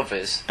 no, Dove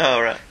is. Oh,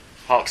 right.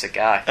 Hawk's a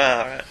guy. Oh,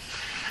 right.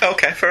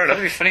 Okay, fair enough.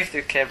 It'd be funny if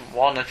they became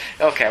one and...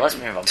 Okay, let's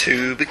move on.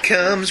 2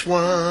 becomes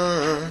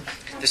 1.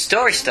 The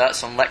story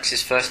starts on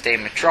Lex's first day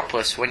in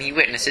Metropolis when he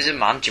witnesses a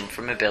man jump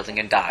from a building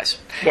and dies.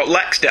 What,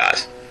 Lex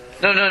dies?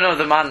 No,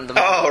 the man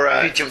Oh,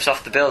 right. who jumps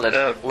off the building.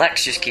 Oh.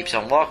 Lex just keeps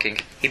on walking.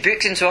 He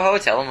books into a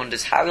hotel and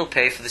wonders how he'll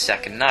pay for the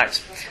second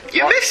night.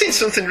 You're missing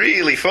something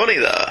really funny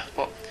there.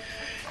 What?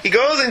 He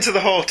goes into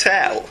the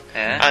hotel,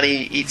 Yeah. and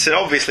it's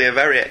obviously a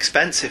very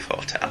expensive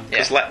hotel,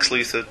 because Yeah. Lex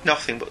Luthor,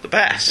 nothing but the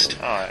best,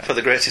 Oh, yeah. for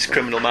the greatest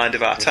criminal mind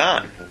of our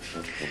time.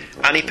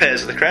 And he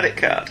pays with a credit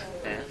card.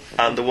 Yeah.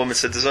 And the woman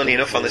said, there's only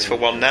enough on this for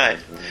one night.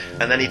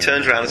 And then he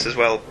turns around and says,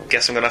 well,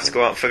 guess I'm going to have to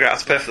go out and figure out how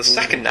to pay for the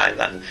second night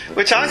then.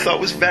 Which I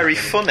thought was very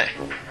funny.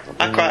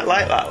 I quite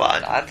like that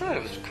line. I thought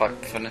it was quite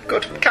funny.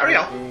 Good, carry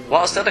on.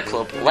 Whilst at a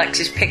club, Lex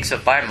is picked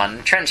up by a man in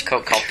a trench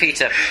coat called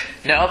Peter.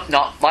 No,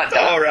 not like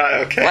that.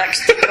 Alright, okay.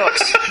 Lex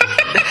ducks.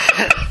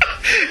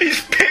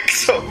 He's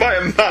picked up by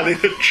a man in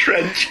a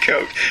trench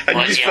coat. And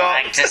Would you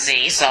thought, like to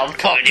see some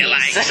puppies? would you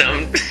like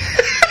some?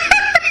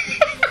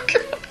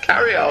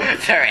 Carry on.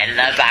 They're in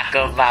the back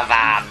of my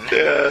van.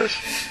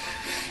 Yes.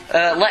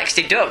 Lex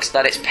deducts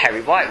that it's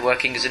Perry White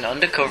working as an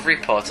undercover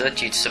reporter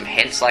due to some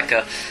hints like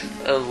a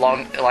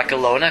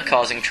loner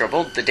causing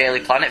trouble, the Daily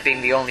Planet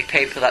being the only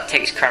paper that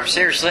takes crime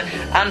seriously,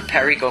 and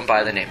Perry going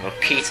by the name of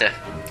Peter.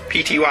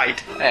 P.T.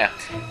 White. Yeah.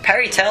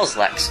 Perry tells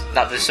Lex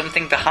that there's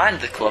something behind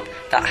the club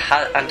that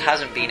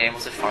hasn't been able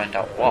to find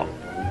out what.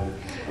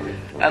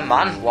 A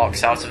man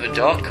walks out of a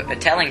door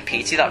telling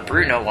Petey that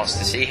Bruno wants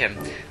to see him.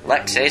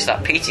 Lex says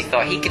that Petey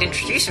thought he could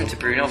introduce him to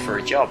Bruno for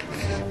a job.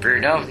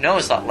 Bruno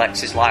knows that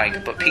Lex is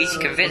lying, but Petey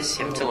convinces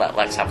him to let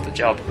Lex have the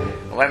job.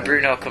 And when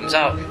Bruno comes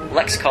out,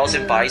 Lex calls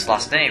him by his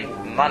last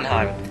name,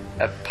 Mannheim.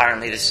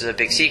 Apparently this is a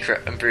big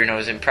secret, and Bruno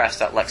is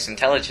impressed at Lex's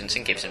intelligence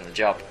and gives him the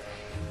job.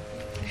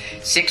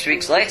 6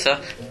 weeks later,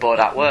 bored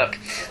at work,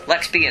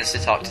 Lex begins to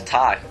talk to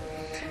Ty,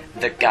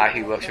 the guy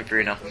who works with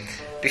Bruno,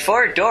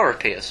 before a door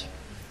appears.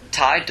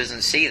 Ty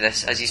doesn't see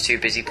this as he's too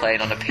busy playing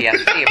on a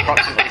PSP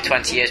approximately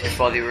 20 years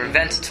before they were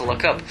invented to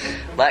look up.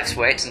 Lex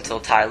waits until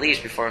Ty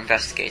leaves before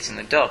investigating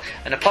the door,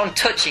 and upon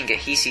touching it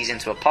he sees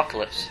into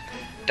Apocalypse.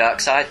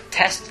 Darkseid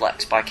tests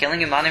Lex by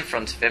killing a man in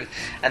front of him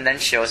and then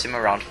shows him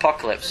around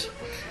Apocalypse.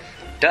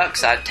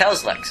 Darkseid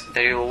tells Lex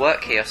that he will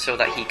work here so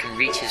that he can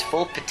reach his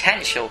full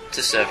potential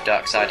to serve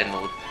Darkseid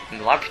in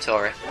the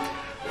laboratory.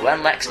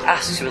 When Lex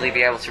asks will he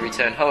be able to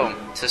return home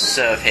to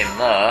serve him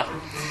there,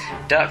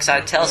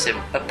 Darkseid tells him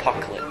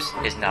Apocalypse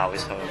is now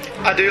his home.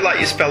 I do like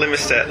your spelling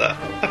mistake there.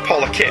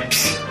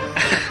 Apocalypse.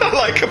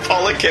 like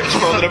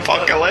Apocalypse more than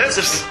Apocalypse.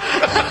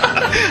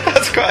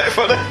 That's quite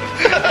funny.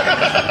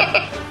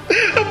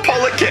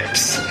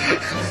 Apocalypse.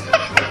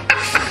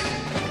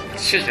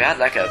 Excuse me, I'd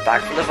like a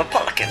bag full of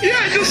Apocalypse.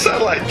 Yeah, it just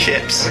sounds like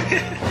chips.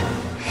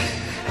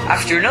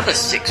 After another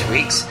 6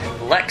 weeks,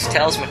 Lex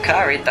tells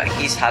Makkari that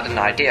he's had an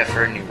idea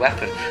for a new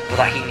weapon, but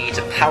that he needs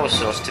a power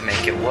source to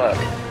make it work.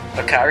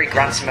 Makkari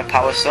grants him a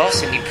power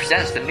source and he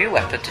presents the new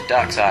weapon to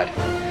Darkseid.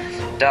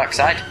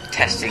 Darkseid,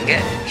 testing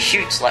it,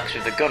 shoots Lex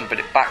with a gun, but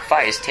it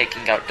backfires,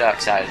 taking out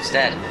Darkseid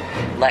instead.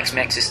 Lex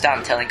makes a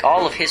stand, telling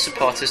all of his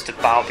supporters to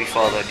bow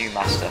before their new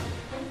master.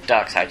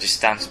 Darkseid just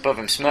stands above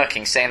him,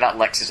 smirking, saying that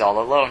Lex is all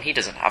alone. He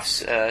doesn't have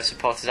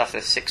supporters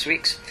after 6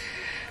 weeks.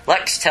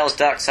 Lex tells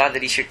Darkseid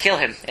that he should kill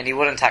him, and he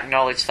wouldn't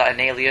acknowledge that an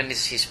alien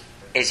is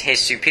his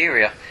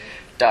superior.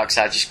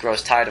 Darkseid just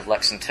grows tired of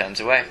Lex and turns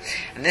away.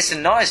 And this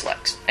annoys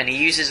Lex, and he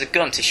uses a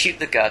gun to shoot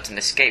the guards and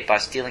escape by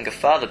stealing a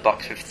further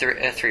box with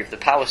three of the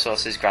power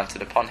sources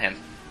granted upon him.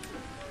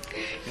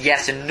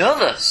 Yet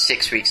another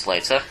 6 weeks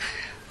later,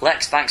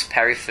 Lex thanks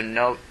Perry for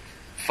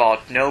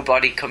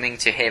nobody coming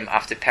to him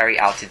after Perry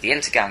outed the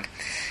Intergang.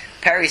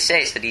 Perry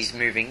says that he's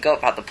moving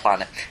up at the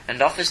planet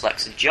and offers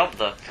Lex a job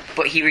there,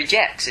 but he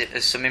rejects it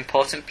as some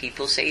important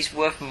people say he's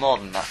worth more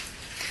than that.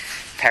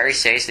 Perry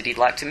says that he'd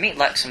like to meet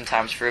Lex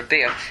sometimes for a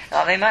beer, and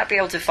that they might be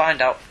able to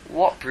find out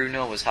what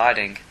Bruno was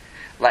hiding.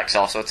 Lex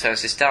also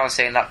turns this down,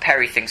 saying that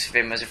Perry thinks of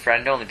him as a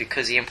friend only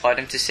because he employed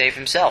him to save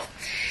himself.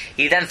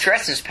 He then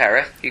threatens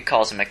Perry, who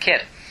calls him a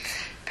kid.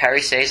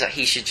 Perry says that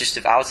he should just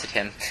have outed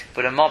him,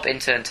 but a mob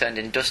intern turned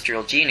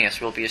industrial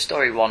genius will be a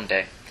story one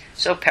day.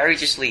 So Perry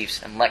just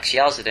leaves, and Lex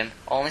yells at him,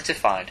 only to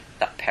find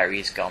that Perry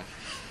is gone.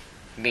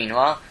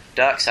 Meanwhile,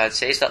 Darkseid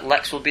says that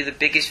Lex will be the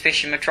biggest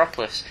fish in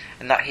Metropolis,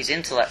 and that his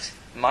intellect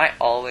might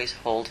always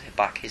hold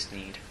back his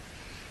need.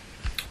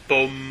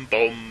 Bum,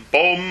 bum,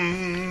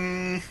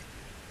 bum.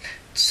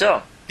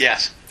 So,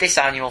 Yes. this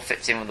annual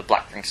fits in with the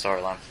Black Ring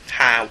storyline.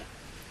 How?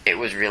 It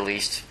was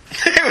released.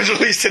 It was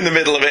released in the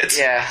middle of it.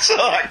 Yeah. So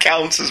that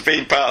counts as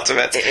being part of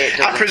it. It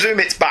I presume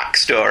it's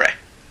backstory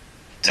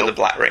to Nope. the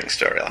Black Ring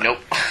storyline. Nope.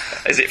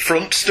 Is it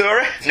front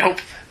story? Nope.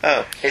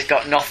 Oh. It's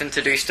got nothing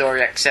to do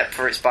story except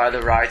for it's by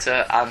the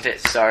writer and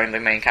it's starring the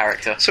main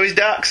character. So is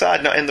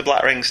Darkseid not in the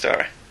Black Ring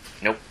story?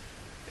 Nope.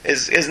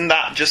 Isn't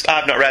that just...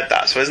 I've not read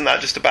that, so isn't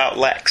that just about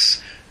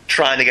Lex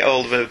trying to get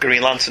hold of a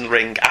Green Lantern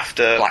ring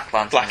after Black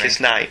Lantern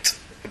Blackest ring. Night?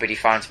 But he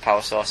finds a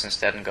power source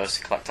instead and goes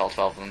to collect all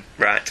 12 of them.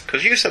 Right,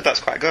 because you said that's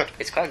quite good.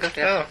 It's quite good,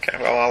 yeah. Oh, okay,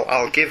 well,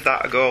 I'll give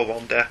that a go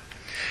one day.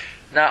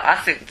 Now, I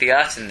think the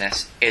art in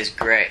this is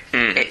great.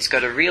 Mm. It's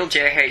got a real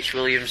J.H.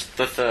 Williams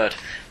III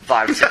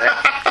vibe to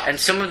it. And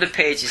some of the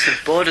pages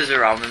have borders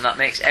around them that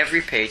makes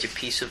every page a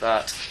piece of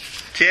art.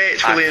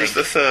 J.H. I Williams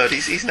think- III,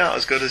 he's not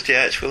as good as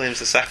J.H.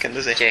 Williams II,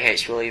 is he?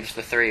 J.H. Williams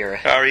III era.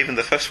 Or even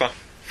the first one.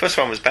 First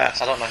one was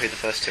best. I don't know who the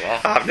first two are.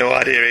 I have no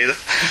idea either.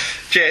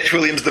 J.H.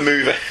 Williams the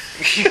movie.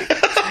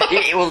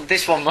 Well,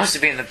 this one must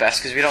have been the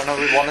best because we don't know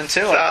who 1 and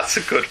 2 are. That's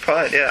a good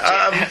point,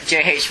 yeah.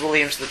 J.H.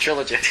 Williams the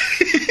trilogy.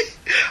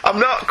 I'm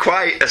not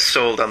quite as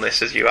sold on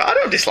this as you are. I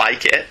don't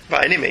dislike it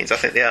by any means. I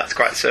think the art's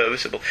quite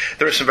serviceable.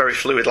 There are some very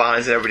fluid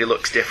lines and everybody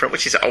looks different,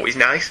 which is always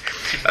nice.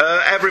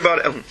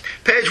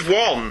 Page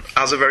 1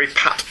 has a very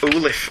Pat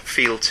Olliffe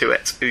feel to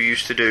it, who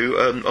used to do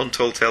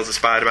Untold Tales of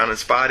Spider-Man and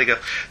Spider-Girl.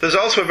 There's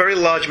also a very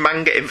large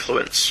manga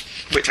influence,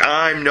 which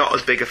I'm not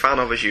as big a fan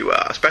of as you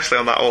are, especially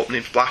on that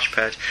opening splash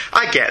page.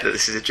 I get that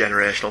this is a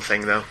generational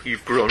thing, though.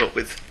 You've grown up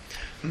with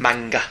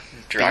manga.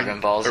 Dragon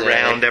Ball Z.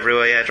 Around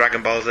everywhere, yeah,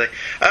 Dragon Ball Z.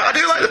 I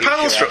do like the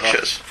panel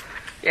structures.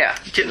 Yeah.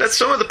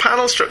 Some of the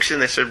panel structures in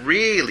this are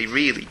really,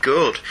 really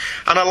good.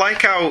 And I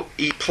like how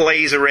he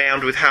plays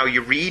around with how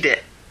you read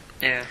it.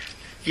 Yeah.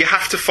 You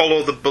have to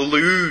follow the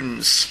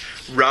balloons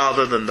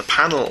rather than the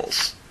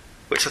panels,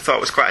 which I thought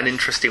was quite an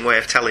interesting way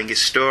of telling his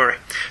story.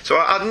 So,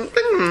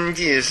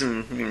 yes,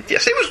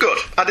 it was good.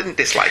 I didn't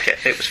dislike it.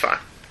 It was fine.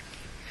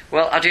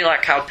 Well, I do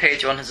like how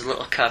page 1 has a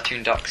little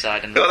cartoon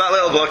Darkseid in there. Got that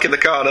little block in the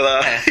corner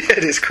there. Yeah.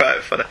 It is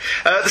quite funny.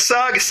 The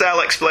Saga Cell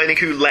explaining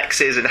who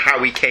Lex is and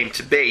how he came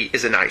to be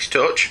is a nice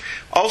touch.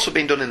 Also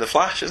been done in The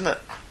Flash, isn't it?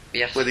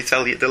 Yes. Where they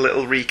tell you the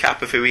little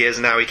recap of who he is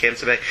and how he came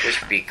to be.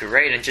 Which would be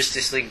great in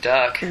Justice League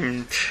Dark.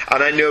 And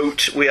I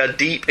note we are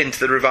deep into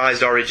the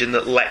revised origin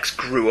that Lex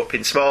grew up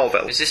in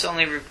Smallville. Is this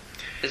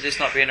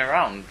not being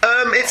around?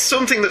 It's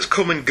something that's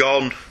come and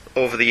gone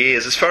over the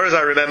years. As far as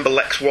I remember,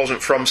 Lex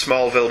wasn't from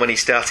Smallville when he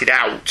started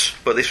out,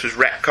 but this was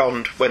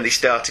retconned when they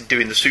started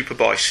doing the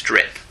Superboy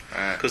strip,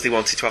 because they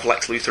wanted to have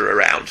Lex Luthor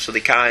around, so they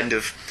kind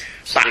of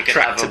they could have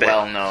backtracked a a bit.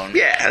 well-known and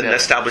villain.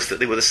 established that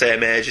they were the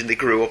same age and they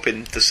grew up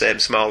in the same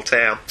small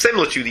town.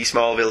 Similar to the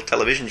Smallville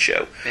television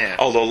show,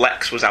 although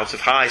Lex was out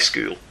of high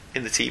school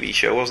in the TV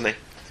show, wasn't he?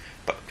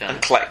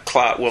 And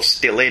Clark was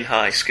still in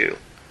high school.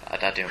 I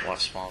didn't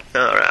watch Small.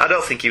 Alright, I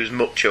don't think he was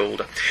much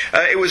older.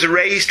 It was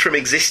erased from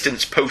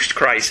existence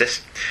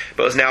post-crisis,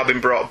 but has now been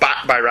brought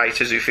back by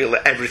writers who feel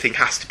that everything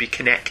has to be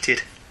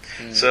connected.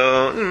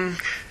 So,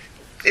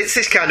 It's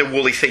this kind of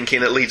woolly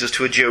thinking that leads us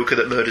to a Joker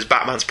that murders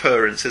Batman's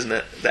parents, isn't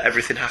it? That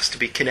everything has to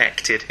be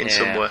connected in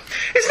some way.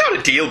 It's not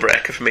a deal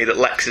breaker for me that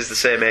Lex is the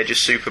same age as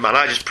Superman.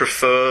 I just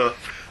prefer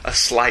a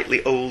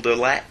slightly older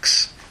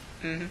Lex.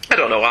 I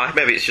don't know why.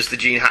 Maybe it's just the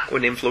Gene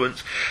Hackman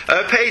influence.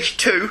 Page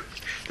 2.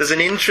 There's an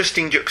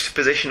interesting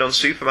juxtaposition on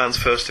Superman's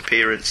first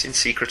appearance in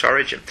Secret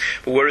Origin.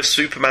 But whereas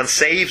Superman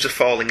saves a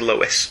falling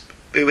Lois,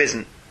 who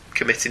isn't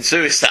committing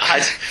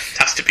suicide, it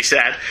has to be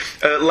said,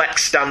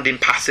 Lex standing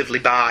passively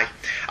by.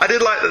 I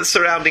did like that the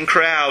surrounding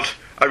crowd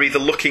are either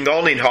looking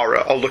on in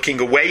horror or looking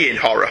away in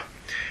horror,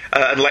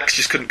 and Lex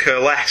just couldn't care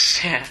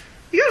less. Yeah.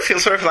 You gotta feel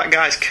sorry for that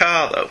guy's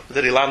car, though,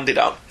 that he landed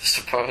on. I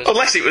suppose.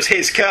 Unless it was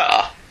his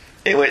car,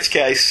 in which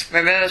case...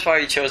 Maybe that's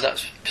why he chose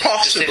that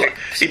Possibly. specific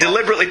He spot.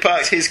 deliberately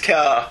parked his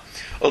car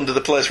under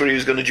the place where he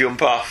was going to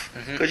jump off.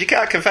 Because you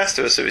can't confess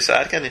to a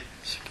suicide, can you?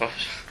 I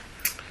suppose.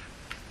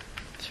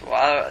 So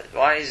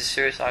why is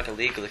suicide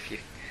illegal if you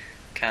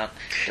can't?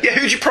 Yeah,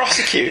 who'd you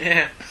prosecute?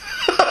 Yeah.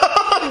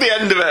 At the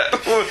end of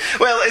it.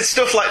 Well, it's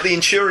stuff like the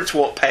insurance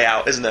won't pay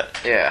out, isn't it?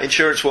 Yeah.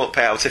 Insurance won't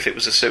pay out if it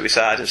was a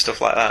suicide and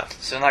stuff like that.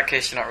 So in that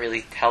case, you're not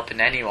really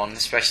helping anyone,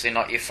 especially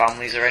not your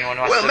families or anyone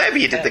who has Well, to...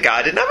 maybe you did. The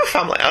guy didn't have a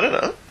family. I don't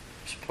know.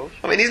 I suppose.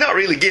 I mean, he's not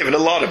really given a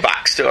lot of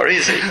backstory,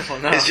 is he? Well,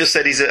 no. He's just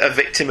said he's a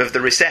victim of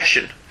the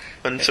recession,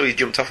 and so he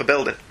jumped off a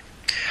building.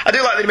 I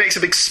do like that he makes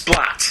a big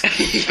splat.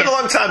 It's been a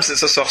long time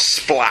since I saw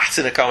splat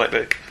in a comic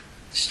book.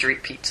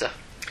 Street pizza.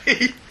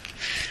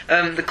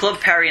 The club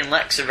Perry and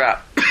Lex are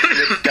at,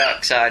 with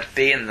Darkseid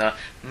being there,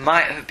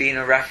 might have been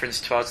a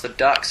reference towards the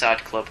Darkseid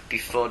Club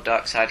before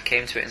Darkseid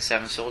came to it in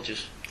Seven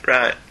Soldiers.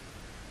 Right.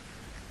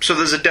 So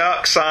there's a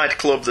Dark Side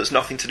club that's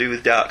nothing to do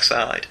with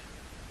Darkseid.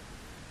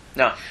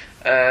 No.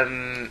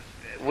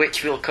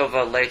 Which we'll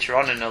cover later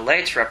on in a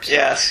later episode.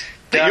 Yes.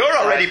 But you're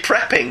already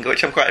prepping,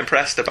 which I'm quite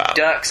impressed about.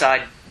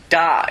 Darkseid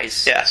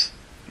dies. Yes.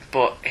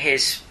 But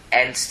his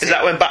entity... Is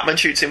that when Batman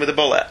shoots him with a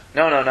bullet?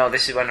 No,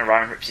 this is when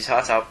Orion rips his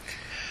heart out.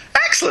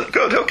 Excellent,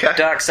 good, okay.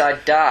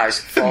 Darkseid dies.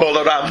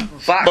 Molaram,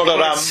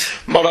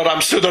 Molaram,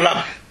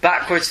 Sudaram.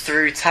 Backwards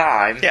through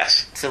time.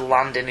 Yes. To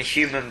land in a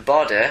human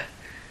body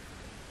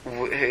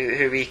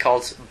who he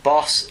calls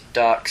Boss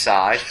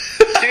Darkseid.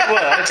 2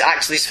 words,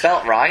 actually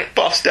spelt right.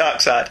 Boss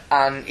Darkseid.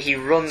 And he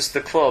runs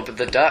the club,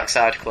 the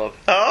Darkseid Club.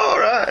 Oh,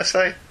 right, I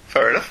see.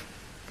 Fair enough.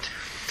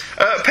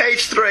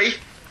 Page 3.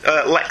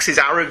 Lex's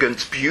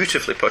arrogance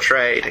beautifully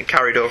portrayed and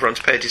carried over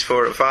onto pages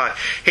 4 and 5.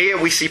 Here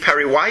we see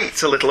Perry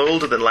White's a little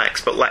older than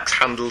Lex, but Lex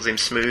handles him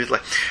smoothly.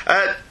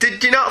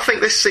 Did you not think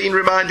this scene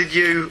reminded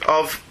you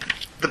of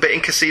the bit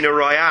in Casino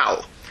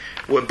Royale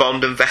where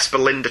Bond and Vesper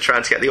Lynd are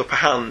trying to get the upper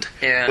hand?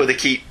 Yeah. Where they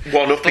keep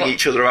one-upping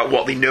each other about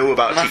what they know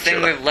about My each thing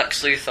other. with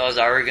Lex Luthor's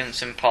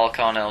arrogance and Paul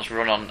Cornell's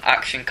run on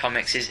Action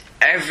Comics is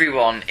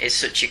everyone is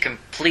such a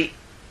complete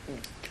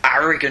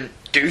arrogant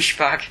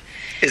douchebag.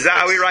 Is that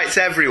how he writes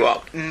everyone?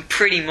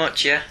 Pretty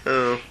much, yeah.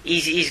 Oh.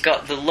 He's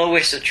got the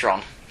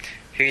Loisatron,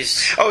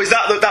 who's... Oh,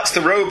 that's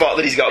the robot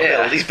that he's got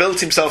Yeah. built? He's built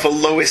himself a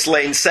Lois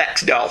Lane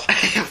sex doll.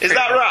 Is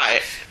that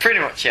right? Pretty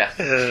much, yeah.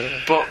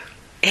 But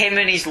him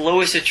and his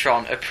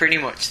Loisatron are pretty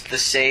much the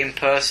same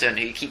person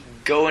who keep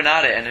going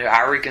at it and are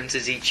arrogant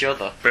as each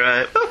other.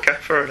 Right, okay,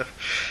 fair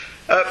enough.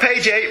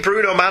 Page 8,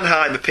 Bruno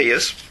Mannheim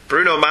appears.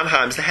 Bruno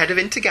Mannheim's the head of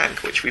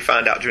Intergang, which we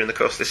find out during the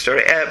course of this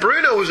story.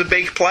 Bruno was a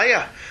big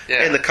player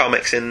in the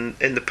comics in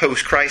the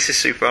post-crisis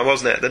Superman,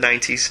 wasn't it? The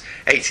 90s,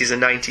 80s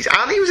and 90s.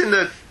 And he was in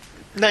the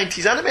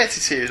 90s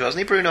animated series, wasn't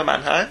he, Bruno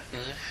Mannheim?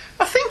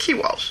 I think he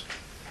was.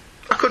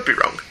 I could be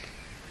wrong.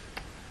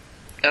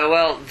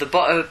 Well,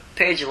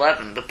 page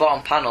 11, the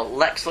bottom panel,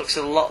 Lex looks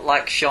a lot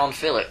like Sean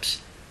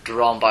Phillips,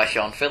 drawn by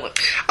Sean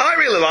Phillips. I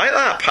really like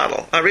that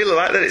panel. I really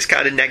like that it's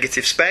kind of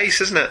negative space,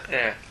 isn't it?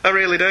 Yeah. I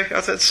really do.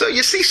 So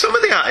you see, some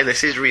of the art in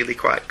this is really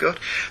quite good.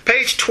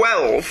 Page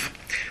 12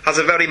 has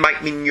a very Mike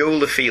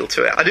Mignola feel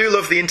to it. I do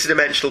love the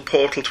interdimensional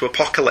portal to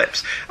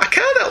Apocalypse. I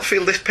can't help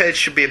feel this page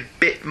should be a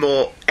bit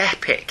more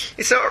epic.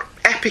 It's not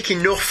epic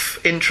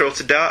enough intro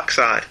to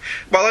Darkseid.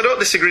 While I don't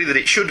disagree that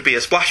it should be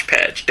a splash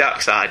page,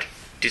 Darkseid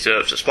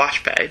deserves a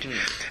splash page.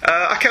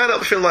 I can't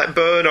help feeling like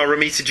Byrne or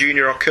Romita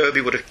Jr. or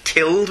Kirby would have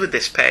killed with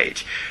this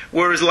page,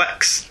 whereas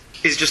Lex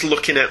is just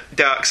looking at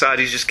Darkseid,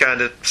 who's just kind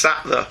of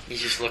sat there.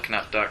 He's just looking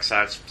at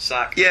Darkseid's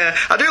sack. Yeah,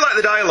 I do like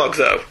the dialogue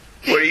though,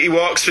 where he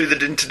walks through the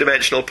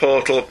interdimensional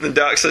portal and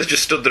Darkseid's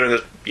just stood there and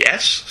goes,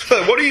 "Yes?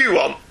 What do you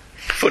want,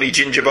 funny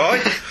ginger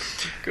boy?"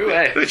 Go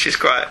away. Which is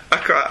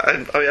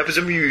I was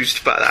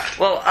amused by that.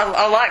 Well,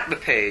 I like the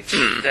page,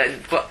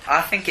 but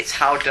I think it's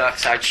how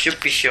Darkseid should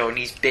be shown.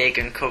 He's big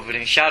and covered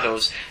in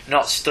shadows,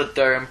 not stood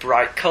there in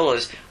bright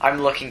colours.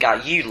 I'm looking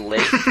at you, Lee.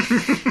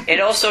 It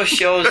also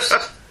shows...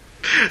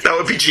 That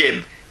would be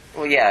Jim.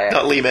 Well, yeah.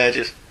 Not Lee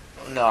Majors.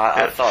 No,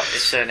 I thought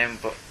his surname,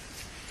 but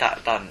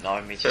that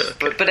annoyed me.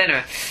 But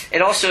anyway,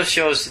 it also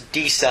shows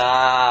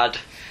D-Sad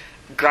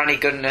Granny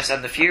Goodness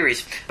and the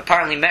Furies.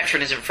 Apparently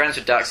Metron isn't friends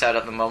with Darkseid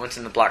at the moment,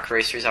 and the Black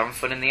Racer is having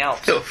fun in the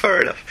Alps. Oh,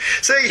 fair enough.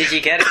 See, Did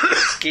you get it? The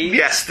ski?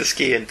 yes, the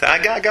skiing thing. I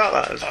got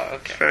that. It was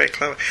okay. very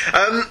clever.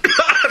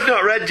 I've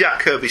not read Jack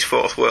Kirby's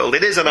Fourth World.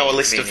 It is on our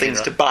list Me of things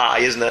neither. to buy,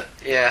 isn't it?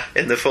 Yeah.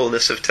 In the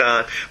fullness of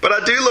time. But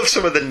I do love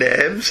some of the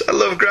names. I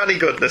love Granny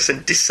Goodness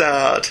and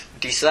Dissard.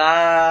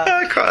 Decide.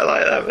 I quite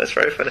like that. That's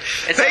very funny.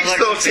 It Page sounds like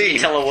something 13. you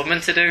tell a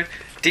woman to do.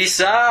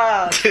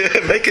 Decide.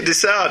 Make a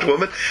Dissard,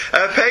 woman.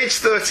 Page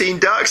 13.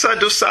 Darkseid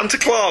does Santa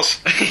Claus.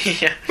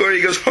 Yeah. Where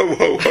he goes, ho,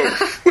 ho,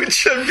 ho.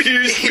 Which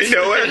amused me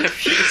no end.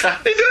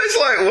 It's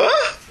like,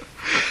 what?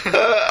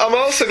 I'm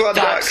also glad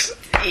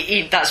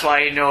Darkseid... That's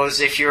why he knows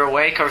if you're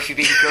awake or if you've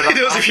been good or He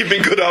knows bad. if you've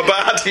been good or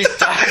bad.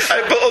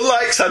 But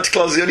unlike Santa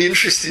Claus, he's only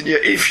interested in you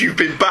if you've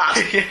been bad.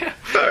 Yeah.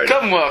 Fair enough.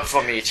 Come work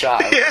for me,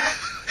 child. Yeah.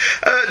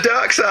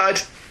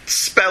 Darkseid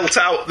spelt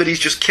out that he's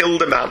just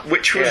killed a man,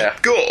 which was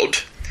good.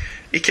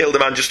 He killed a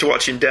man just to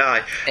watch him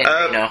die.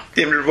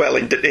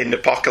 In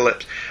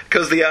Apocalypse.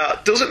 Because the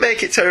art doesn't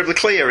make it terribly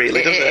clear,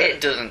 really, does it? It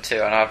doesn't too,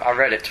 and I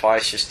read it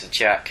twice just to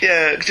check.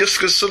 Yeah, just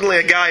because suddenly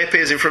a guy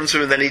appears in front of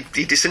him and then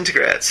he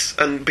disintegrates.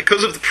 And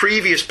because of the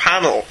previous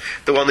panel,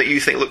 the one that you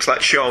think looks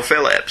like Sean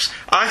Phillips,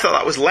 I thought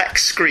that was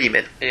Lex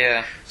screaming.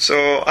 Yeah.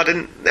 So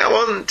that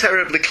wasn't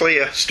terribly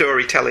clear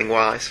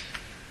storytelling-wise.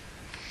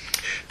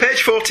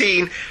 Page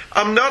 14,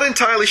 I'm not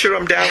entirely sure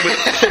I'm down with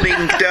punning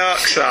I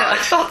Darkseid.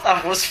 thought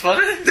that was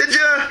funny. Did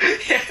you?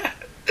 Yeah.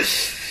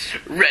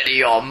 Ready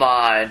your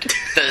mind.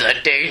 There's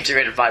a danger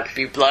it might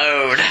be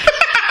blown.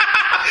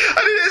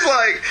 I mean,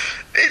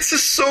 it's a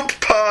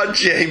subpar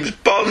James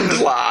Bond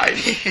line,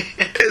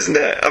 isn't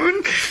it? I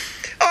mean,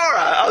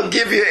 alright, I'll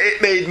give you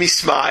it made me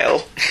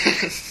smile.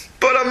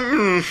 But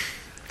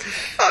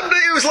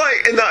it was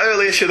like in that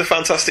early issue of the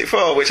Fantastic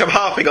Four, which I'm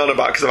harping on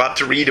about because I've had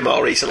to read them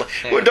all recently,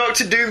 where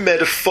Doctor Doom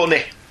made a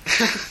funny.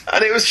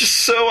 And it was just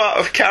so out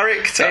of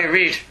character. Hey,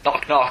 Reed.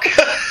 Knock, knock.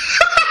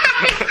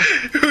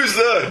 Who's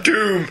there?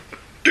 Doom.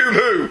 Doom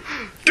who?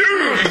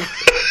 Doom!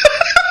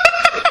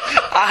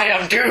 I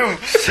am Doom.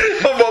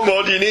 What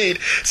more do you need?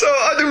 So,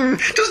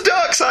 does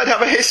Darkseid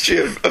have a history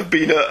of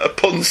being a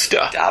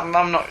punster? I'm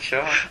not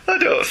sure. I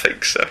don't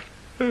think so.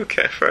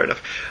 Okay, fair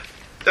enough.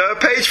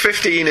 Page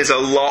 15 is a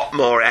lot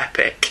more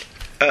epic.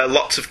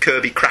 Lots of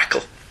Kirby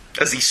crackle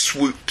as he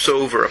swoops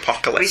over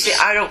Apocalypse. But you see,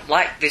 I don't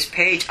like this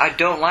page. I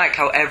don't like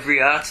how every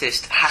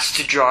artist has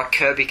to draw a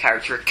Kirby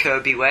character a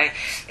Kirby way.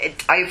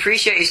 I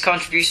appreciate his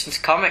contribution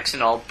to comics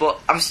and all, but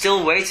I'm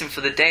still waiting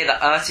for the day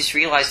that artists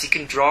realise they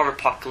can draw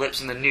Apocalypse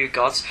and the New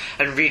Gods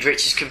and Reed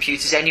Richards'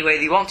 computers any way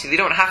they want to. They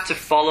don't have to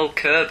follow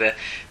Kirby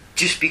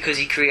just because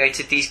he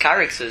created these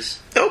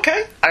characters.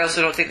 Okay. I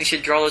also don't think they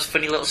should draw those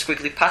funny little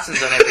squiggly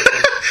patterns on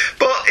everything.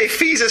 But if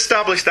he's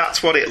established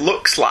that's what it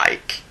looks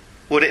like,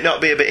 would it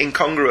not be a bit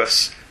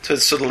incongruous to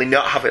suddenly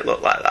not have it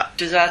look like that?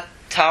 Does our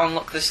town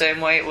look the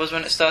same way it was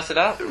when it started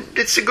out?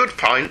 It's a good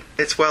point.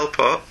 It's well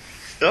put.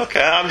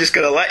 Okay, I'm just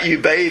going to let you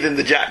bathe in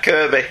the Jack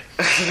Kirby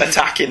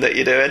attacking that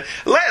you're doing.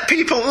 Let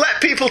people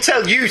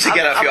tell you to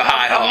get off your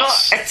high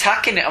horse. I'm not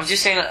attacking it. I'm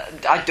just saying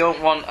that I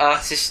don't want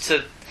artists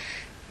to...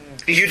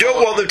 You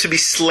don't want them to be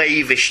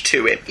slavish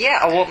to him. Yeah,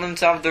 I want them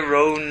to have their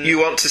own... You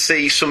want to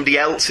see somebody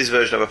else's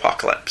version of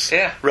Apocalypse.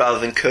 Yeah. Rather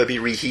than Kirby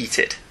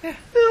reheated. Yeah.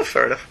 Oh,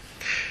 fair enough.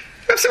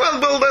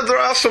 Well, there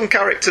are some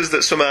characters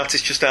that some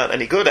artists just aren't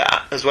any good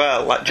at as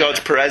well. Like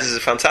George Perez is a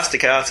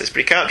fantastic artist, but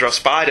he can't draw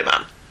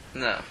Spider-Man.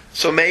 No.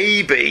 So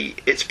maybe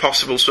it's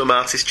possible some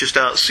artists just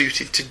aren't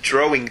suited to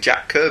drawing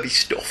Jack Kirby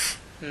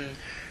stuff.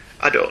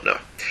 I don't know.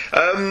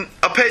 On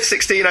page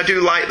 16, I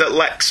do like that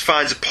Lex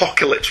finds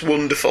Apocalypse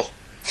wonderful.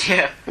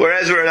 Yeah.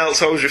 Whereas everyone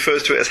else always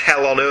refers to it as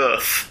Hell on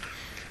Earth,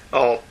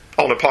 or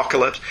on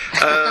Apocalypse,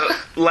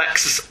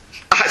 Lex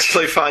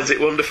actually finds it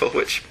wonderful,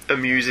 which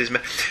amuses me.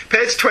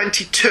 Page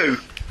 22.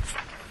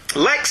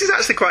 Lex is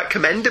actually quite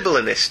commendable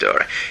in this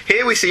story.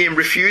 Here we see him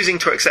refusing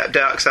to accept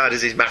Darkseid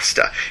as his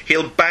master.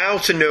 He'll bow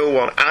to no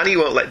one, and he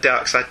won't let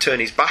Darkseid turn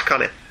his back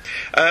on him.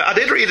 I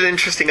did read an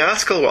interesting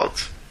article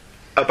once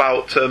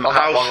about on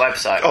that one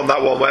website. On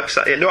that one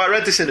website. Yeah, no, I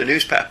read this in a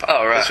newspaper.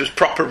 Oh, right. This was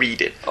proper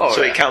reading, Oh,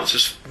 so right. it counts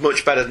as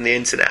much better than the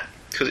internet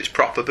because it's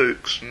proper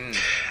books.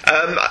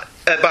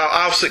 About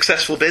how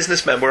successful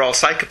businessmen were all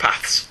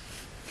psychopaths.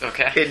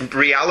 Okay. In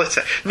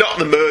reality, not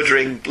the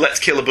murdering,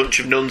 let's kill a bunch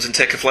of nuns and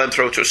take a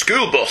flamethrower to a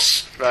school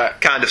bus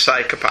kind of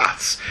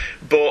psychopaths,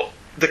 but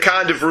the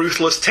kind of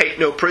ruthless, take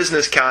no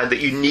prisoners kind that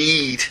you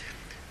need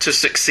to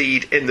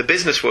succeed in the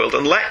business world.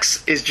 And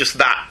Lex is just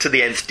that to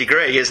the nth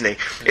degree, isn't he?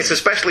 It's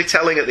especially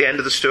telling at the end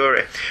of the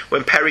story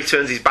when Perry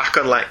turns his back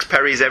on Lex.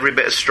 Perry is every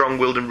bit as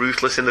strong-willed and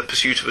ruthless in the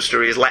pursuit of a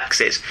story as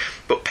Lex is,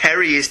 but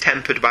Perry is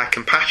tempered by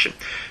compassion.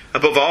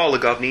 Above all, a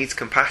god needs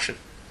compassion.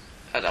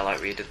 I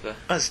like reading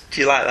that.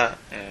 Do you like that?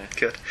 Yeah.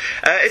 Good.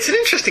 It's an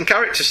interesting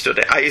character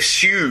study. I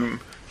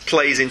assume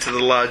plays into the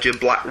larger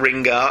Black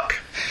Ring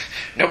arc.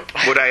 Nope.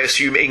 Would I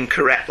assume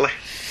incorrectly?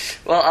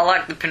 Well, I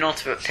like the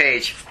penultimate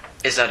page.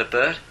 Is that a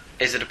bird?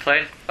 Is it a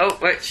plane? Oh,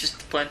 wait, it's just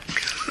a plane.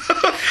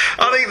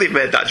 I think they've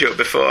made that joke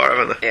before,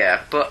 haven't they?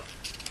 Yeah, but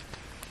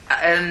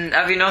And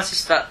have you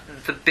noticed that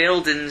the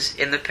buildings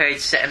in the page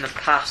set in the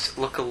past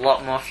look a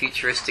lot more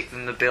futuristic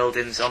than the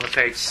buildings on the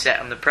page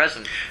set in the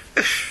present?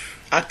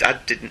 I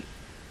didn't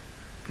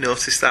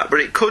notice that, but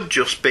it could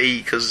just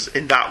be because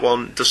in that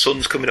one the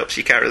sun's coming up, so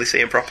you can't really see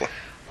him properly.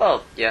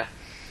 Well, yeah.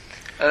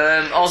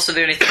 Also,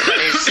 the only thing that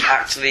is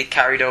actually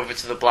carried over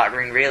to the Black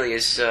Ring really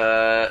is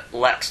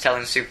Lex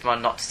telling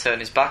Superman not to turn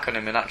his back on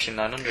him in Action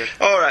 900.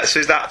 Alright, so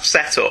is that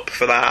set up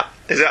for that?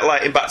 Is that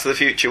like in Back to the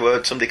Future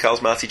where somebody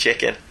calls Marty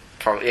Chicken?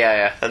 Probably,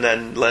 yeah. And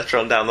then later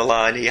on down the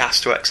line he has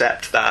to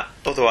accept that,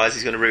 otherwise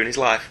he's going to ruin his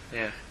life.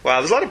 Yeah.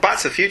 Wow, there's a lot of Back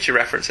to the Future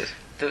references.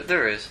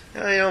 There is.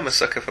 I'm a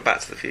sucker for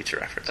Back to the Future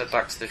references.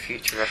 Back to the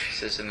Future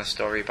references in a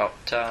story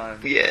about time.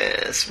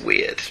 Yes,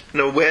 weird.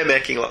 No, we're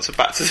making lots of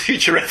Back to the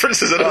Future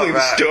references. I don't think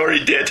right. the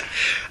story did.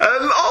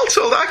 All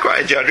told, I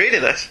quite enjoyed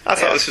reading this. I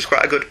thought this was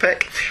quite a good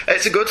pick.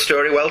 It's a good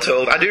story, well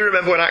told. I do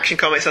remember when Action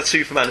Comics had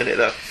Superman in it,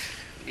 though.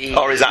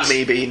 Or is that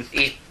me being...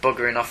 He's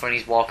buggering off when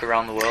he's walking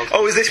around the world.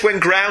 Oh, is this when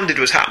Grounded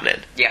was happening?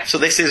 Yeah. So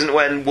this isn't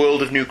when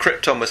World of New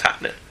Krypton was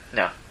happening?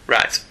 No.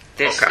 Right.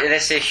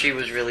 This issue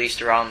was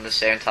released around the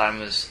same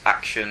time as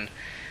Action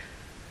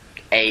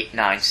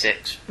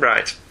 896.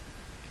 Right.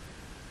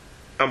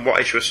 And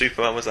what issue of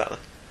Superman was that then?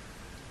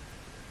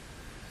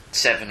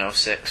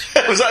 706.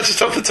 Was that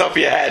just off the top of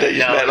your head?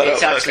 No,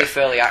 it's actually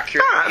fairly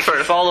accurate. Alright, if fair you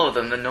enough. follow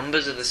them, the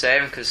numbers are the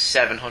same because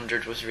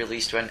 700 was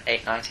released when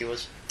 890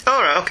 was.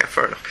 Alright, okay,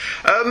 fair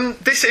enough.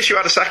 This issue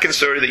had a second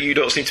story that you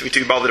don't seem to be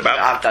too bothered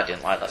about. I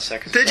didn't like that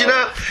second Did story. you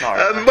not? Not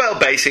really. Well,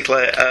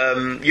 basically,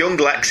 young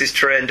Lex is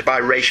trained by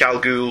Ra's al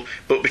Ghul,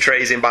 but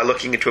betrays him by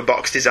looking into a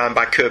box designed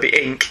by Kirby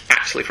Inc.,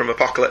 actually from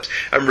Apocalypse,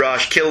 and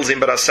Raj kills him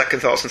but has second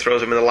thoughts and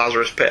throws him in the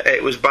Lazarus Pit.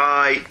 It was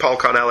by Paul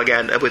Cornell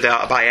again, with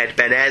art by Ed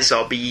Benez,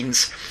 or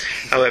Beans,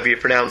 however you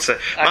pronounce it.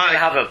 I'm going to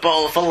have a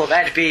bowl full of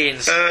Ed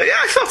Beans. Yeah,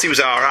 I thought he was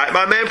alright.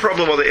 My main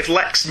problem was that if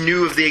Lex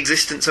knew of the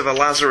existence of a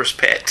Lazarus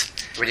Pit,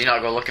 would he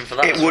not go looking for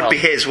that? it would be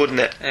his,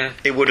 wouldn't it? Yeah.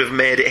 It would have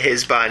made it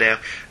his by now.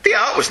 The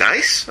art was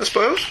nice, I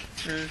suppose.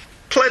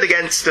 Played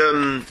against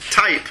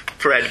type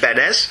for Ed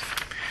Benez,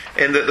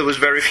 in that there was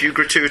very few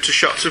gratuitous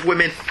shots of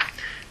women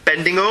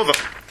bending over.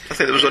 I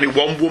think there was only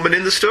one woman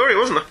in the story,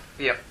 wasn't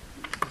there? Yep.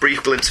 A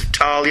brief glimpse of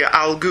Talia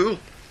al Ghul.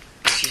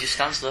 She just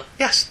stands there.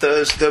 Yes,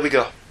 there we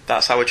go.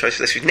 That's our choice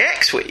for this week.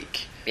 Next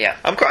week, Yeah.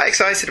 I'm quite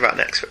excited about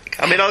next week.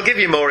 I mean, I'll give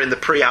you more in the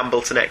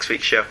preamble to next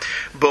week's show,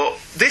 but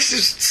this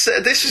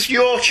is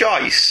your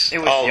choice. It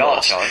was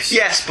your choice.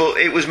 Yes, but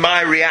it was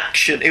my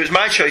reaction. It was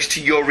my choice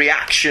to your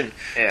reaction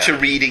to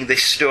reading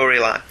this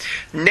storyline.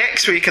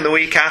 Next week and the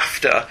week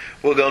after,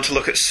 we're going to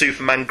look at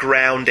Superman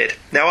Grounded.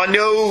 Now, I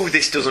know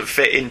this doesn't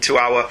fit into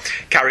our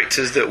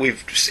characters that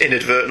we've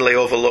inadvertently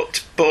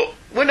overlooked, but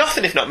we're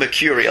nothing if not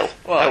mercurial,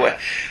 are we?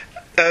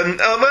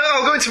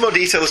 I'll go into more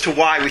detail as to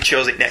why we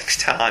chose it next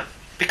time,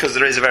 because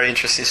there is a very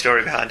interesting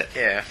story behind it.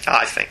 Yeah.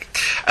 I think.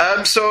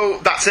 So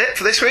that's it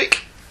for this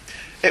week.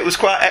 It was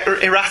quite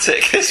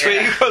erratic this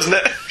week, wasn't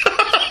it?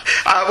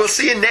 We'll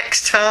see you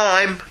next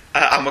time.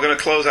 And we're going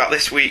to close out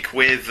this week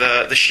with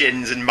the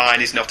Shins and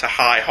Mine Is Not a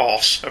High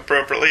Horse,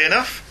 appropriately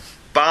enough.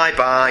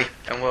 Bye-bye.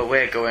 And where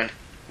we're going,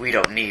 we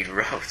don't need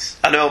roads.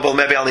 I know, but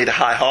maybe I'll need a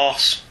high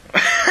horse.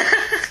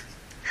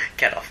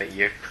 Get off it,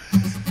 you.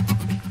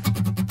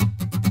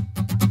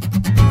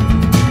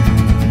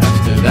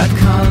 That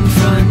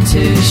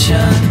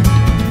confrontation,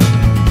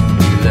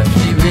 you left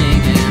me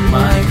ringing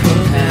my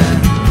cold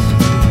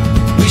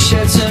hands. We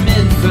shared some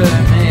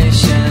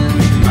information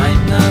we might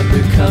not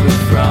recover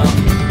from,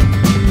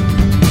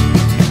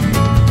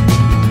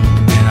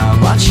 and I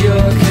watch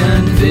your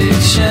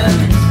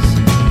convictions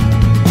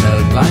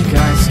melt like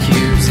ice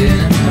cubes in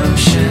an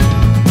ocean.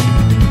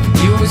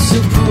 You were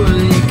so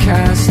poorly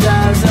cast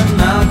as a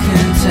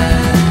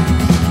malcontent.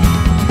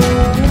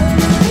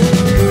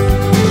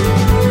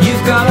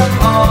 Got up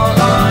all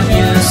on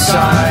your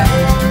side.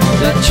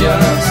 That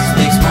just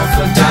makes more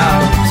for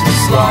doubt to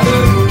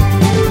slaughter.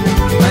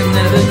 I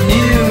never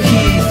knew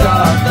he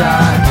thought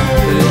that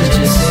could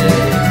just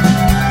sit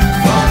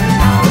falling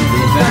out of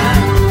the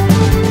van.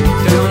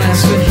 Don't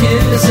ask for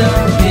his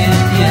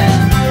opinion.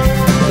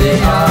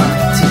 They ought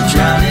to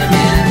drown him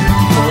in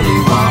holy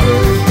water.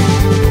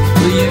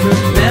 Will you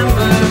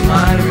remember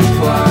my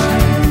reply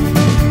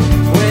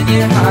when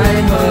your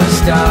high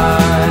horse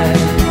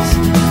dies?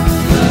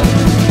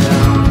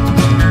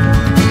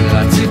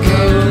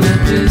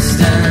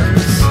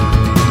 Distance,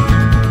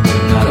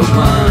 not a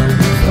one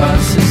of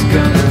us is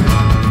gonna.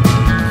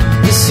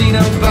 You see,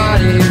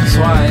 nobody who's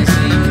wise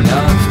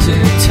enough to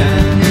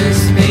turn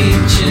this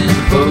ancient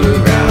boat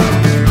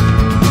around.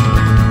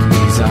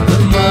 These are the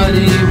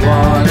muddy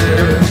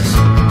waters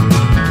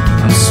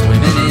I'm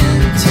swimming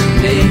in to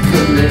make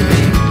a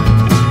living.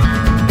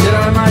 That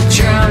I might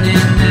drown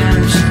in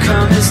them should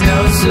come as no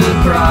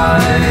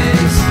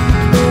surprise.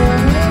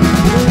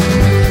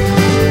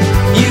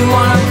 You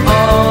want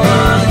all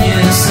on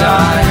your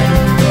side,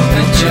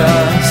 and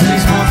just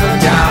leaves more for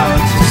doubt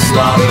to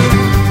slaughter.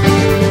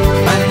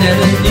 I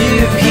never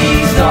knew he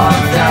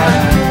thought that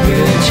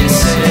could just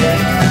sit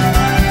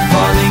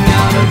falling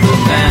out of the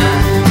van.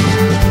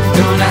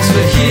 Don't ask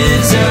for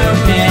his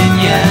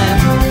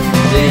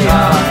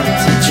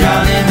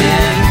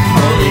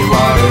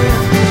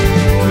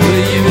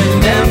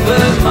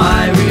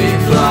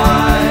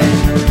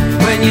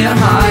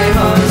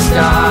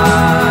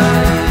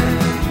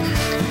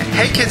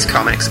Hey Kids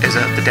Comics is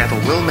a The Devil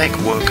Will Make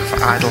Work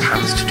for Idle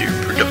Hands to Do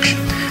production,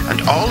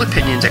 and all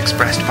opinions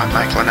expressed by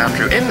Michael and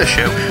Andrew in the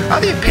show are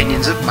the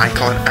opinions of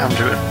Michael and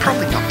Andrew and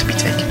probably not to be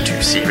taken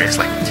too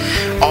seriously.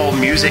 All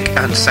music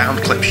and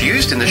sound clips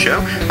used in the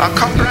show are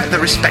copyright the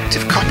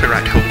respective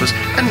copyright holders,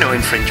 and no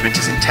infringement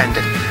is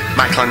intended.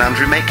 Michael and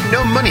Andrew make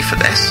no money for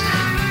this,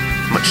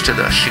 much to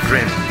their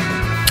chagrin.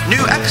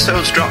 New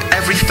episodes drop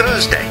every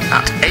Thursday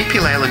at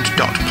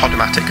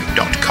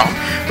apleyland.podomatic.com,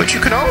 which you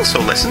can also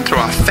listen through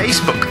our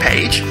Facebook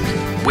page,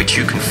 which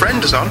you can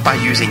friend us on by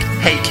using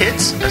Hey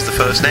Kids as the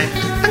first name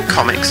and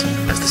Comics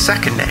as the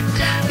second name.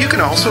 You can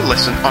also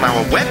listen on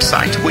our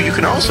website, where you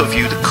can also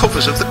view the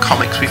covers of the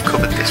comics we've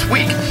covered this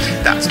week.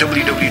 That's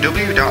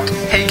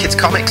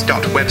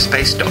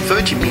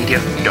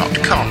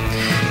www.heykidscomics.webspace.virginmedia.com.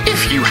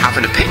 If you have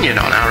an opinion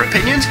on our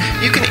opinions,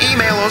 you can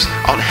email us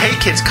on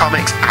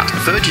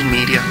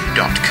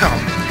heykidscomics@virginmedia.com.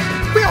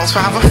 We also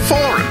have a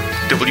forum,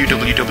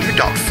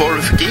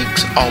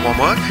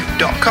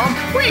 www.forumforgeeks.com,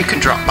 where you can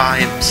drop by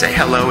and say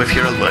hello if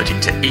you're allergic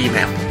to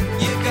email.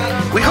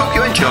 We hope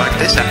you enjoyed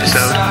this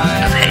episode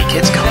of Hey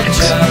Kids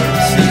Comics.